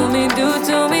do to me, yeah.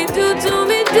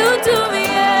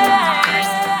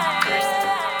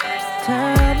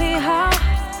 Tell me how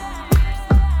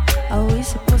are we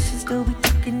supposed to still be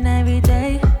talking every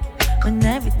day when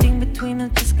everything between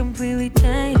us just completely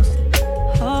changed?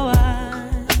 Oh,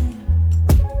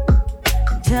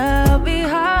 tell me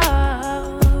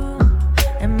how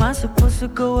am I supposed to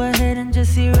go ahead and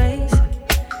just erase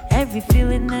every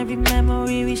feeling, every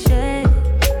memory we shared?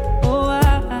 Oh,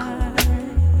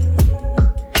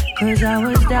 'Cause I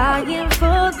was dying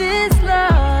for this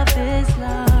love, this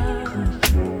love.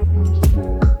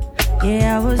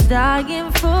 Yeah, I was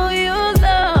dying for your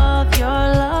love, your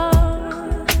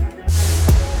love.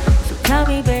 So tell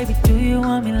me, baby, do you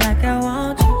want me like I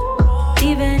want you?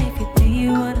 Even if you think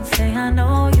you wouldn't say I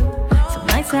know you. Some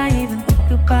nights I even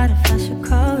think about if I should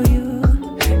call you.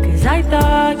 'Cause I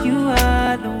thought you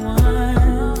were the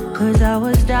one. 'Cause I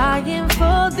was dying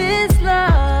for this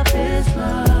love, this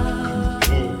love.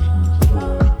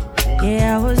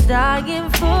 Yeah, I was dying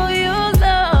for your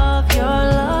love, your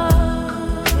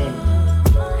love.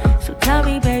 So tell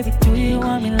me, baby, do you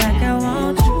want me like I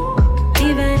want you?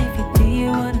 Even if you think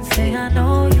you wouldn't say I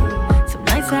know you. Some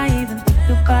nights I even think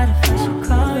about if I should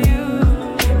call you.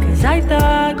 'Cause I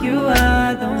thought you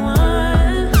were the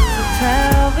one. So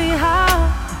tell me how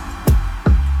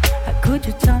could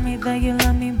you tell me that you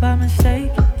love me by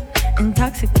mistake?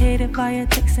 Intoxicated by your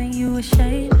text and you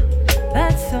ashamed.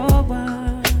 That's so wild.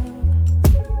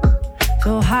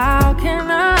 So how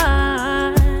can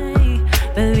I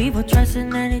believe or trust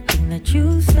in anything that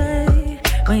you say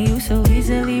when you so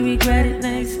easily regret it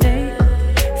next day?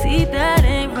 See, that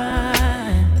ain't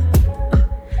right.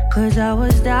 'Cause I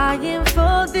was dying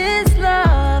for this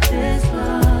love, this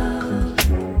love.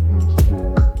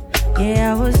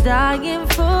 Yeah, I was dying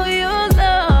for your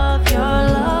love, your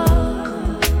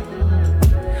love.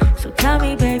 So tell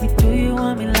me, baby, do you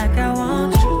want me like I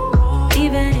want you?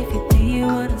 Even if you think you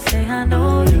wouldn't say I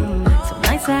know you. Some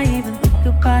nights I even think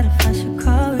about if I should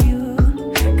call you.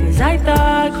 'Cause I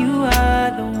thought you were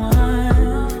the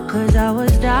one. 'Cause I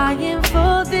was dying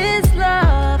for this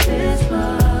love, this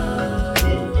love.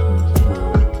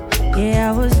 Yeah,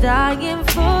 I was dying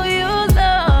for your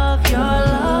love, your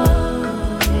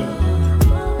love.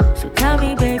 So tell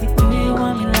me, baby, do you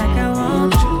want me like I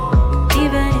want you?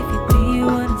 Even if you think you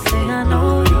wouldn't say I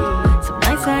know you. Some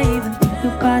nights I even think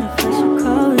about if I should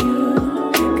call you.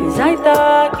 'Cause I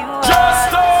thought you were.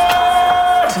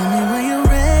 Tell me when you're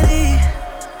ready.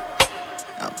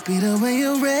 I'll be there when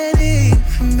you're ready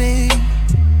for me.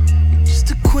 You're just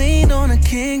a queen on a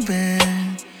king bed.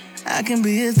 I can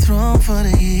be a throne for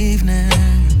the evening.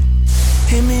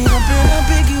 Hit me up and I'll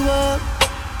pick you up.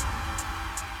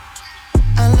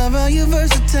 I love how you're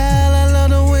versatile. I love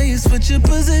the way you switch your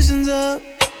positions up.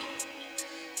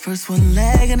 First one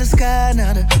leg in the sky,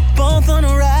 now they're both on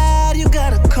a ride. You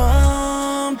gotta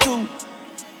come through.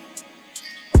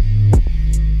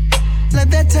 Let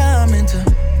that time into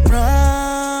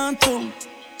Toronto.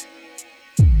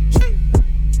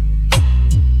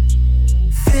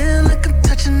 Feel like I'm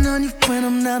touching on you when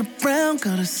I'm not around.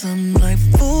 Got us something like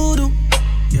voodoo.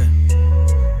 Yeah.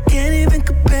 Can't even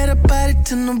compare the body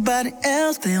to nobody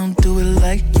else. They don't do it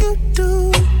like you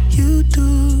do. You do.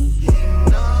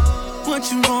 What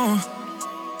you want?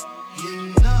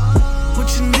 What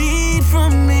you need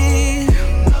from me?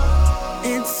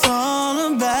 It's all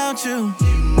about you.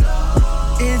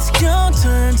 It's your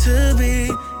turn to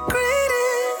be greedy,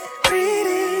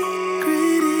 greedy,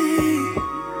 greedy.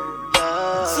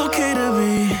 It's okay to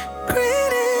be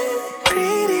greedy,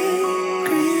 greedy,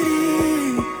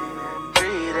 greedy.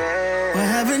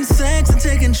 We're having sex and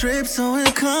taking trips, so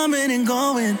we're coming and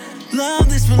going. Love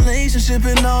this relationship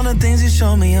and all the things you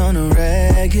show me on a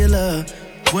regular.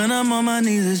 When I'm on my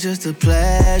knees, it's just a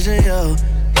pleasure, yo.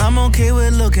 I'm okay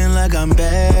with looking like I'm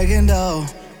begging, though.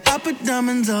 I put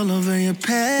diamonds all over your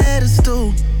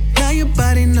pedestal. Now your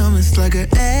body numb, it's like an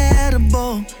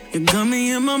edible. Your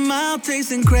gummy in my mouth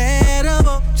tastes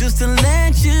incredible. Just to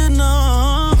let you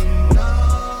know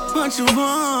what you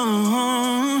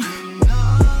want,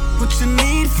 what you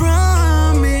need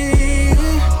from me.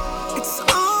 It's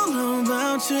all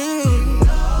about you.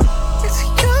 It's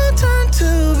your turn to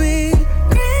be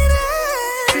greedy,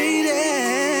 greedy.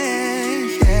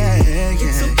 Yeah, yeah.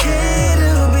 It's okay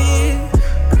to be.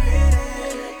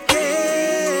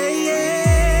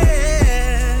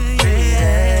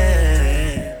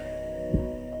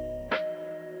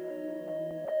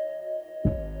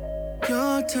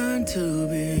 Your turn to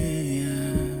be,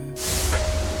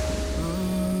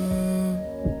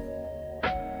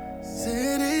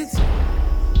 said it's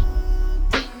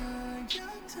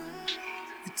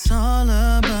all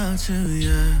about you,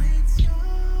 yeah.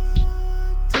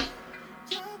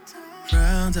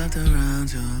 Round after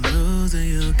round, you're losing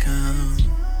your count.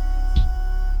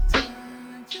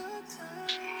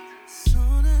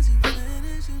 Soon as you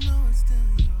finish, you know it's still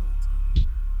your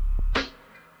turn.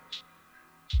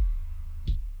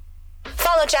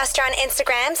 Follow Jester on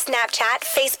Instagram, Snapchat,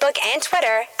 Facebook, and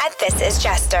Twitter at This Is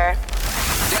Jester.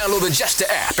 Download the Jester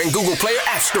app in Google Play or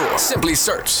App Store. Simply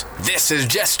search This Is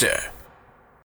Jester.